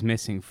personalities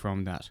missing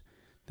from that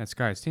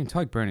Scarlets team.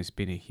 Tyke Byrne has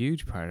been a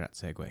huge part of that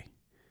segue.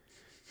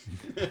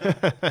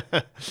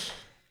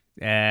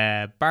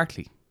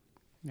 Barkley,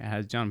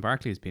 John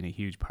Barkley has been a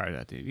huge part of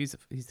that team. He's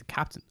the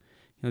captain.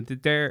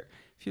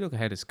 If you look at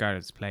how the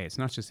Scarlets play, it's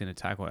not just in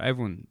attack. Well,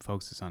 everyone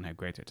focuses on how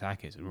great their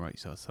attack is, and right,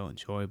 so it's so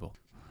enjoyable.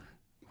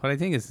 What I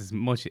think is as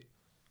much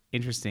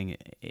interesting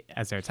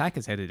as their attack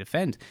is how they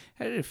defend.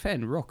 How they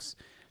defend rucks.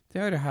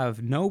 They either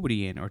have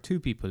nobody in or 2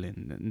 people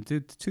in. And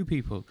the 2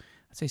 people,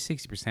 I'd say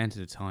 60% of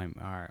the time,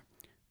 are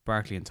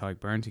Barkley and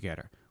Tyke Byrne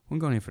together. One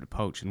going in for the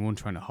poach and one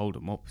trying to hold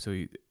him up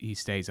so he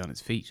stays on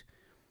his feet.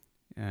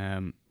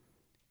 And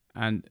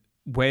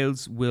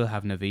Wales will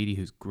have Navidi,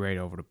 who's great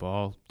over the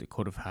ball. They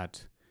could have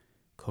had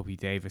Cubby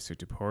Davis or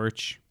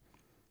DePurch.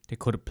 They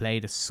could have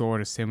played a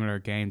sort of similar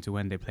game to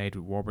when they played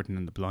with Warburton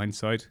on the blind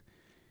side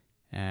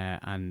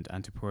and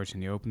DePurch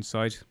on the open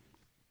side.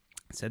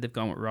 Instead, they've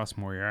gone with Ross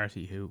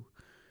Moriarty, who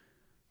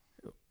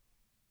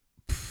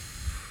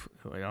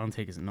I don't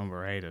think is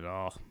number 8 at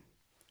all.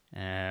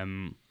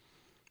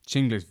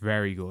 Chingler's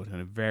very good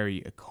and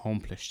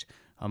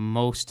a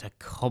most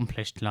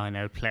accomplished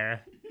line-out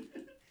player.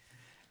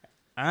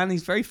 And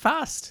he's very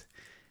fast.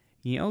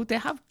 They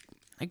have,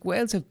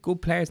 Wales have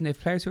good players and they have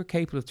players who are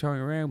capable of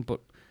throwing around, but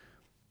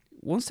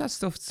once that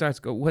stuff starts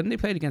to go, when they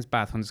played against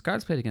Bath, when the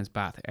Scarlets played against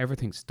Bath,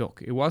 everything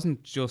stuck. It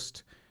wasn't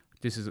just,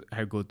 this is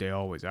how good they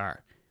always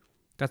are.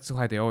 That's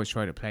how they always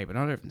try to play, but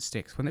not everything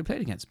sticks. When they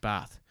played against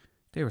Bath,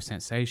 they were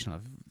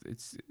sensational.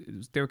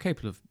 They were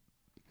capable of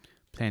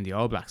playing the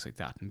All Blacks like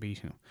that and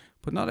beating them.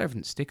 But not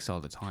everything sticks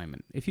all the time.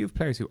 And if you have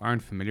players who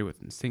aren't familiar with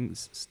it and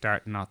things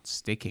start not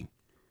sticking,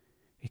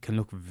 it can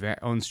look very...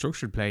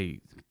 Unstructured play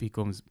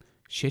becomes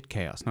shit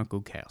chaos, not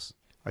good chaos.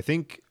 I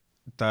think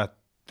that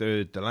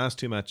the last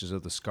 2 matches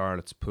of the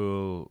Scarlets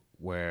pool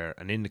were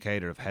an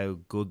indicator of how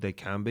good they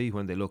can be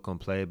when they look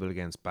unplayable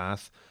against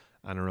Bath,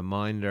 and a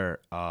reminder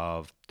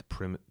of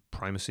the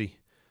primacy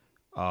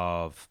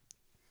of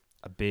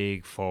a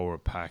big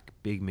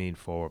mean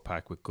forward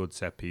pack with good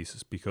set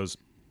pieces, because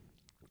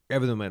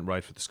everything went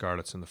right for the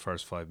Scarlets in the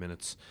first 5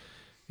 minutes.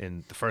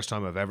 In the first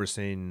time I've ever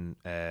seen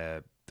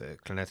the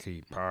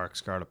Clonethley Park,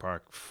 Scarlet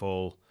Park,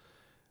 full,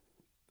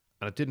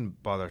 and it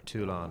didn't bother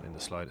Toulon in the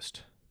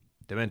slightest.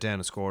 They went down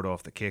and scored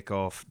off the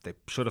kickoff. They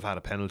should have had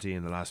a penalty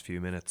in the last few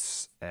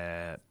minutes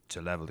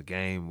to level the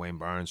game. Wayne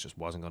Barnes just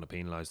wasn't going to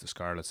penalise the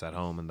Scarlets at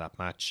home in that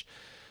match.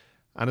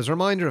 And as a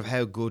reminder of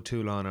how good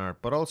Toulon are,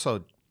 but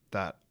also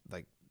that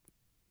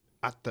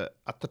at the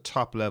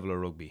top level of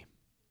rugby,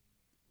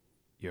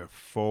 your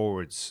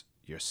forwards,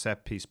 your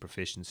set piece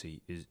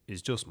proficiency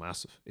is just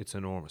massive. It's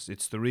enormous.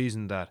 It's the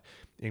reason that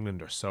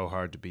England are so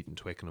hard to beat in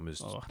Twickenham, is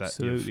that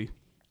absolutely.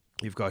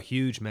 You've got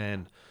huge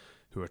men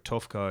who are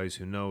tough guys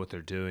who know what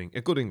they're doing.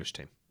 A good English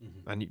team.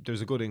 Mm-hmm. And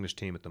there's a good English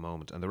team at the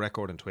moment, and the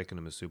record in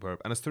Twickenham is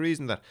superb. And it's the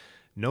reason that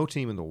no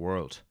team in the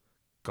world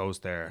goes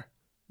there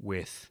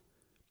with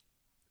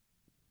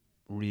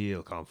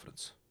real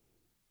confidence.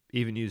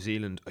 Even New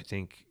Zealand, I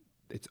think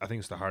it's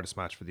the hardest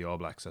match for the All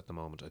Blacks at the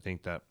moment. I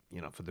think that,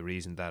 for the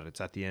reason that it's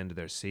at the end of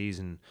their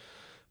season,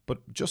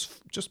 but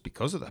just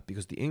because of that,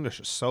 because the English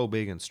are so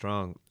big and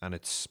strong, and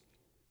it's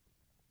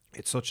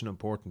it's such an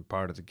important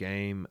part of the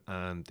game,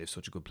 and they've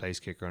such a good place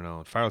kicker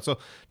now, Farrell. So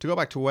to go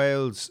back to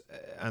Wales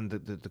and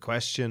the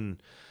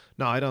question,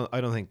 no, I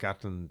don't think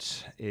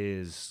Gatland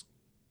is.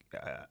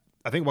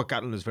 I think what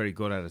Gatland is very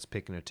good at is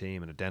picking a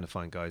team and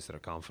identifying guys that are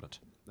confident.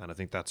 And I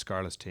think that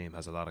Scarlet's team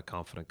has a lot of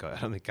confident guys.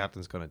 I don't think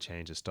Gatland's going to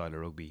change his style of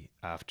rugby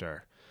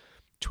after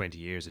 20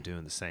 years of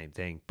doing the same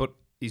thing. But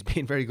he's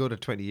been very good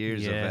at 20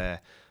 years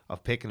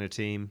of picking a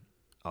team,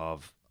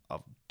 of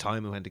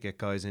timing when to get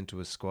guys into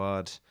his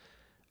squad,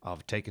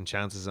 of taking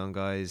chances on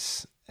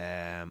guys,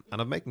 and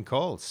of making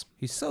calls.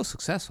 He's so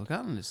successful.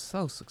 Gatland is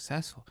so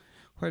successful.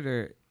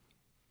 Whether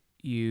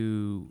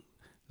you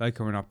like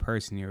him or not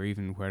personally, or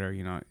even whether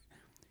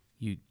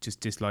you just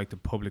dislike the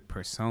public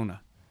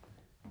persona,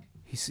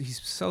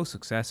 he's so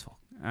successful,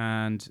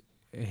 and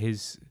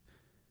his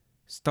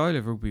style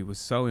of rugby was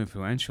so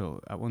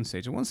influential at one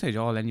stage. At one stage,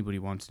 all anybody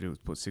wanted to do was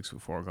put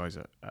 6'4" guys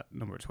at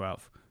number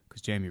 12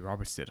 because Jamie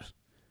Roberts did it.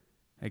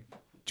 Like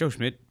Joe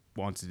Schmidt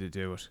wanted to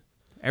do it.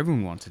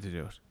 Everyone wanted to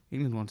do it.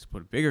 England wanted to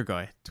put a bigger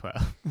guy at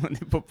 12. When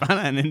they put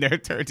Bannan in there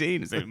at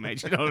 13, it's like,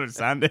 mate, you don't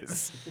understand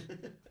this.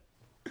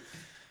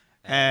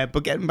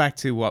 But getting back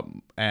to what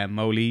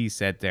Mole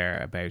said there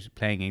about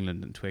playing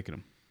England and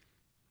Twickenham,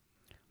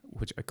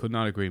 which I could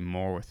not agree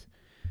more with.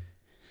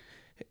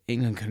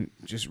 England can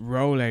just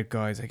roll out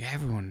guys. Like,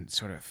 everyone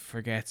sort of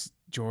forgets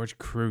George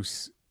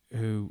Cruz,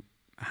 who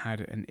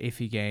had an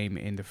iffy game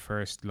in the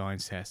first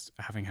Lions test,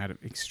 having had an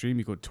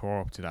extremely good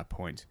tour up to that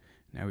point.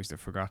 Now he's the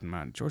forgotten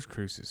man. George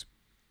Cruz is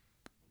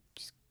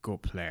a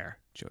good player.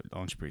 Joe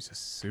Launchbury's a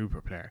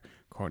super player.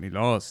 Courtney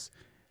Laws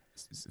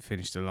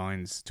finished the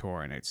Lions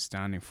tour in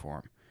outstanding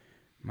form.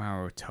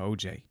 Mauro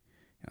Toje.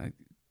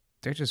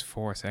 They're just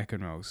 4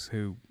 second rows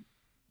who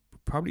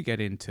probably get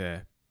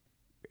into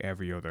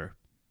every other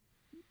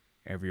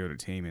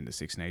team in the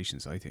Six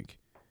Nations. I think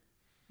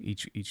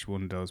each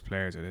one of those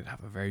players would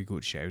have a very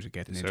good shout at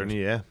getting into it.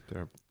 Certainly, yeah.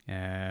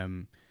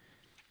 And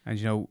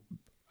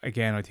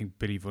again, I think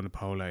Billy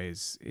Vunipola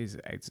is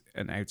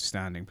an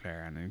outstanding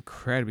player and an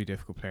incredibly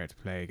difficult player to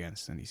play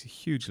against, and he's a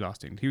huge loss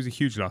to England. He was a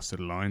huge loss to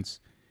the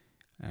Lions.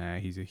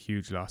 He's a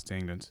huge loss to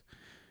England.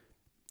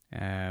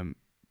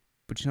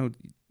 But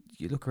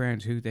you look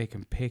around who they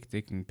can pick.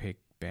 They can pick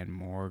Ben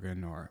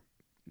Morgan, or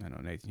I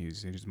don't know, Nathan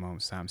Hughes in his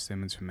moment, Sam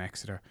Simmons from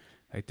Exeter.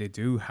 Like, they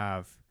do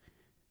have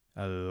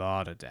a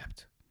lot of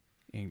depth,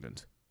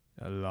 England.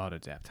 A lot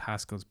of depth.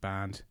 Haskell's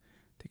banned.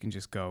 They can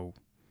just go,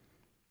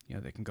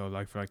 they can go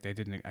like for like. They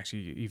didn't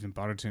actually even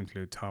bother to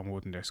include Tom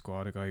Wood in their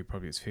squad, a guy who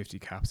probably has 50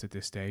 caps at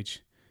this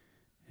stage.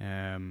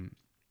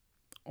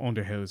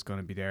 Underhill is going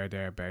to be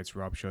thereabouts.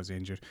 Rob Shaw's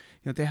injured.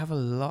 They have a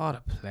lot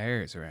of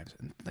players around.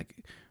 And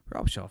like,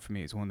 Rob Shaw, for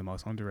me, is one of the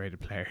most underrated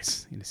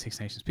players in the Six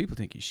Nations. People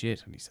think he's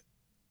shit, and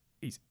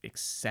he's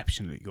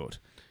exceptionally good.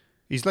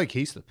 He's like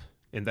Heaslip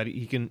in that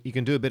he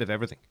can do a bit of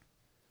everything,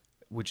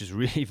 which is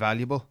really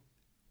valuable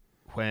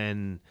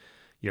when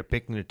you're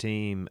picking a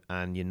team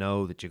and you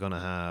know that you're going to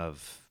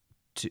have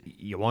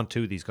you want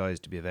two of these guys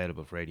to be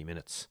available for 80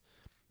 minutes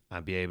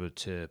and be able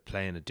to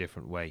play in a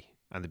different way,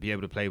 and to be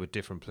able to play with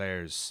different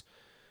players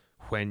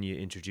when you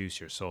introduce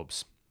your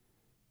subs.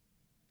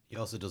 He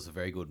also does a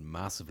very good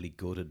massively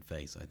gutted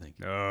face, I think.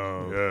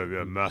 Oh,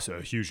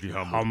 yeah, hugely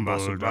humbled.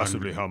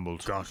 Massively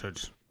humbled.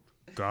 Gutted.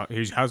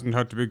 He hasn't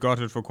had to be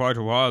gutted for quite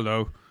a while,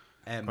 though,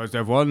 because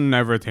they've won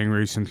everything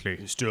recently.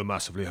 He's still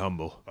massively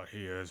humble. But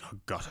he is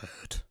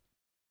gutted.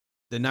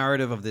 The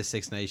narrative of the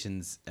Six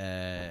Nations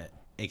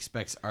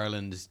expects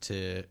Ireland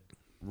to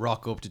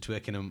rock up to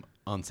Twickenham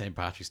on St.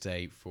 Patrick's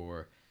Day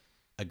for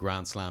a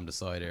Grand Slam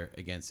decider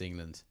against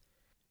England.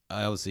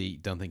 I obviously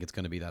don't think it's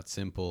going to be that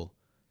simple,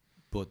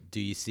 but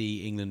do you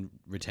see England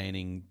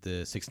retaining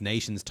the Six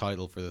Nations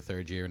title for the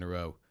third year in a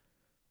row,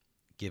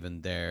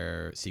 given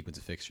their sequence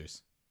of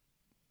fixtures?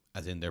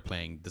 As in, they're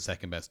playing the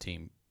second best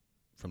team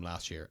from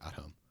last year at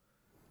home.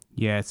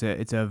 Yeah,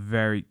 it's a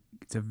very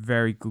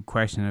good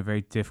question, a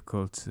very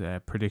difficult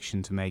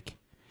prediction to make.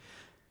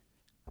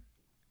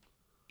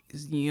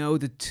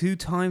 The 2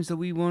 times that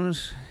we won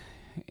it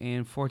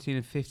in 14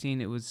 and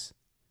 15, it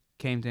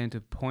came down to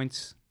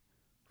points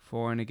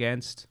for and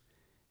against.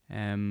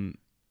 I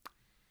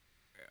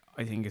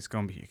think it's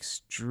going to be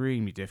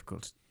extremely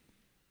difficult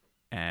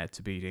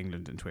to beat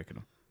England and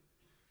Twickenham.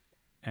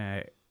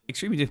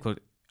 Extremely difficult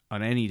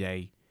on any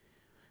day.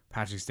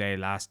 Patrick's Day,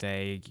 last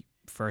day,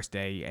 first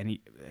day.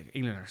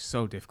 England are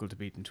so difficult to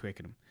beat in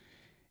Twickenham.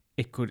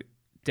 It could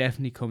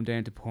definitely come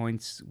down to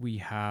points. We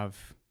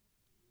have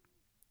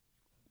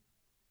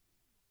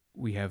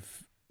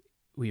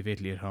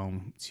Italy at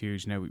home. It's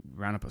huge. Now, we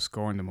ran up a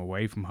scoring them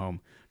away from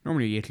home.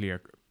 Normally Italy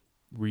are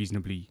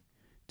reasonably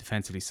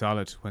defensively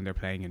solid when they're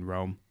playing in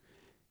Rome,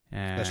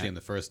 especially in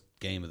the first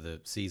game of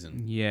the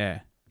season. Yeah,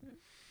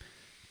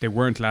 they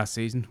weren't last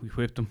season. We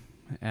whipped them,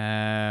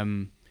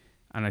 and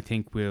I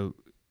think we'll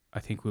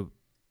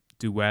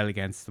do well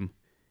against them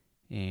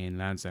in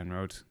Lansdowne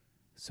Road.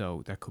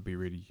 So that could be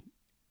really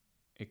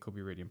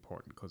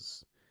important,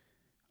 because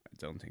I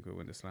don't think we'll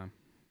win the Slam.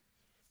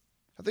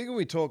 I think when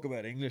we talk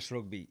about English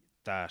rugby,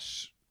 that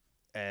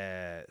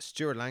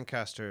Stuart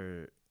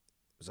Lancaster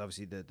was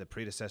obviously the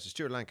predecessor.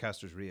 Stuart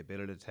Lancaster's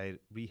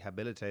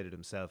rehabilitated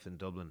himself in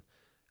Dublin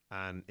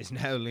and is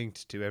now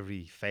linked to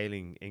every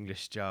failing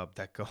English job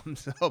that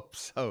comes up.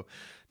 So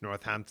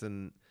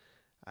Northampton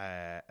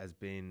has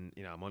been,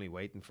 I'm only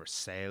waiting for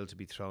Sale to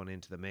be thrown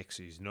into the mix.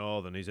 He's a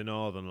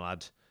northern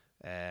lad.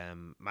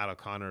 Matt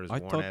O'Connor has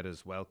worn out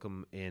his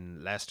welcome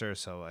in Leicester,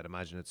 so I'd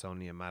imagine it's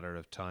only a matter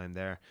of time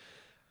there.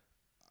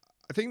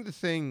 I think the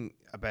thing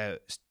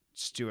about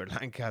Stuart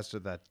Lancaster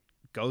that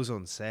goes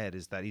unsaid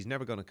is that he's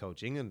never going to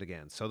coach England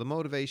again. So the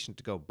motivation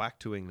to go back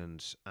to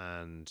England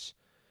and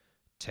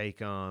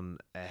take on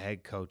a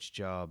head coach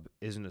job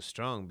isn't as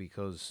strong,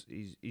 because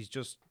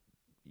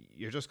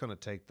you're just going to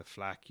take the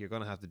flak. You're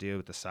going to have to deal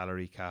with the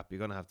salary cap. You're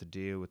going to have to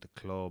deal with the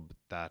club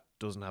that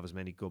doesn't have as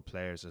many good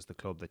players as the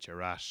club that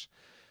you're at,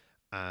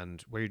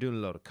 and where you're doing a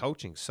lot of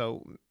coaching.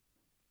 So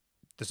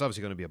there's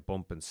obviously going to be a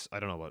bump in, I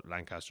don't know what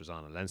Lancaster's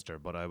on in Leinster,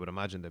 but I would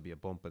imagine there'd be a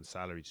bump in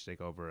salary to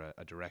take over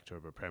a director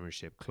of a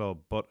Premiership club.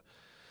 But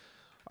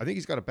I think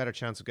he's got a better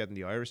chance of getting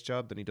the Irish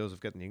job than he does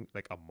of getting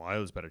a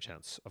miles better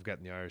chance of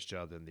getting the Irish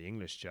job than the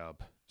English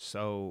job.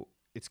 So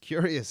it's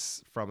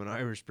curious from an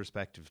Irish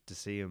perspective to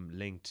see him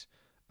linked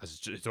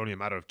as it's only a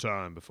matter of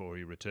time before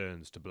he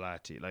returns to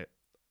Blatty.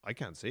 I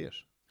can't see it.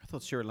 I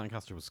thought Stuart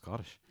Lancaster was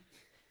Scottish.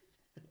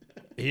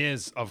 He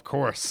is, of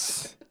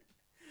course.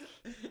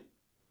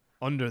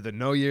 Under the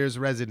no years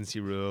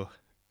residency rule,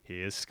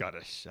 he is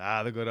Scottish.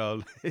 The good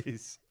old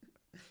days.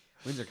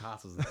 Windsor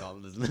Castle's in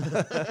Scotland, isn't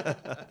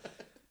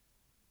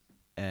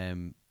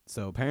it?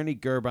 So apparently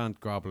Gerbrandt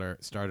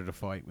Grobler started a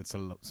fight with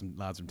some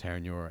lads from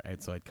Terranure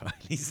outside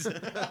Kylie's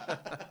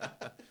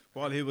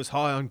while he was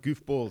high on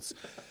goofballs.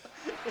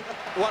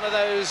 One of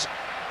those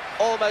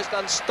almost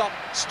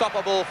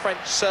unstoppable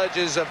French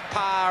surges of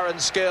power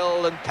and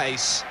skill and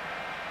pace.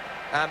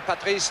 And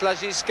Patrice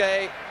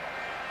Lagisquet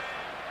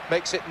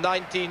makes it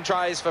 19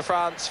 tries for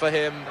France for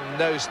him.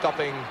 No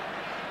stopping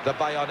the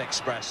Bayonne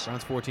Express.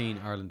 France 14,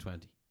 Ireland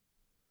 20.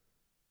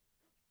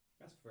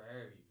 That's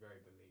very, very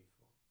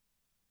believable.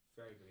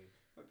 Very believable.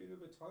 Might be a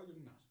little bit tighter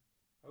than that.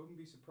 I wouldn't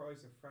be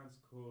surprised if France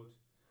could,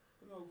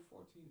 14-20,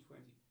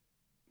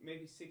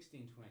 maybe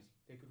 16-20.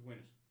 They could win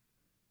it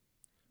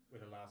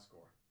with a last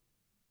score.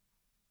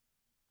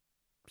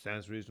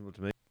 Sounds reasonable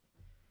to me.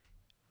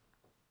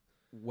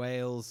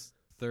 Wales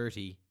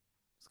 30,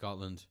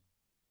 Scotland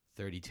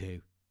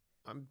 32.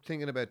 I'm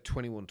thinking about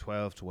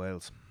 21-12 to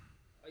Wales.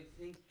 I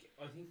think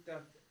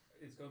that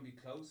it's going to be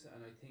close,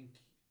 and I think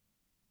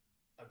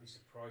I'd be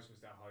surprised if it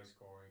was that high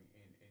scoring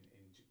in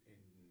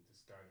the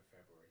start of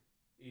February.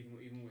 Even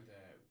with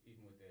the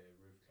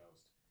roof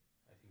closed,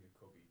 I think it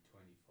could be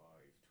 25-20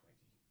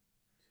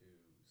 to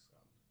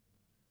Scotland.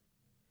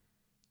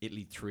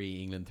 Italy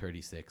 3, England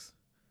 36.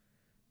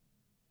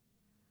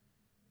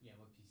 Yeah, it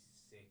might be 6.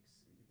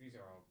 These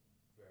are all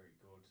very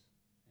good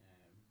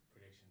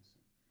predictions.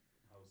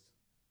 Host,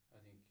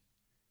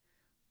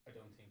 I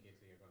don't think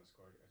Italy are going to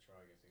score a try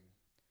against England.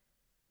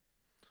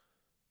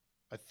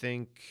 I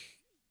think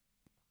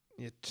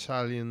the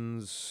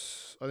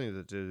Italians, I think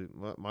they do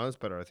miles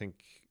better. I think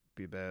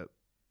be about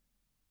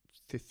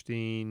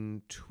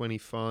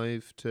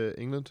 15-25 to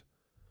England.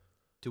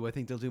 Do I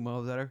think they'll do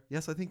miles better?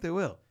 Yes, I think they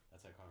will.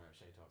 That's how Conor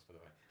O'Shea talks, by the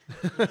way.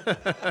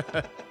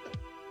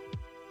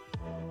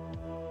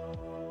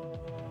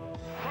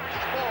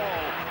 Crash ball.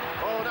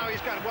 Oh, now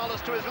he's got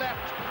Wallace to his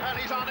left, and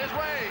he's on his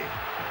way.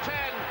 10,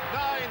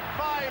 9,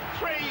 5,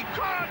 3,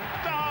 cut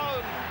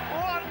down.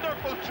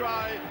 Wonderful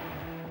try.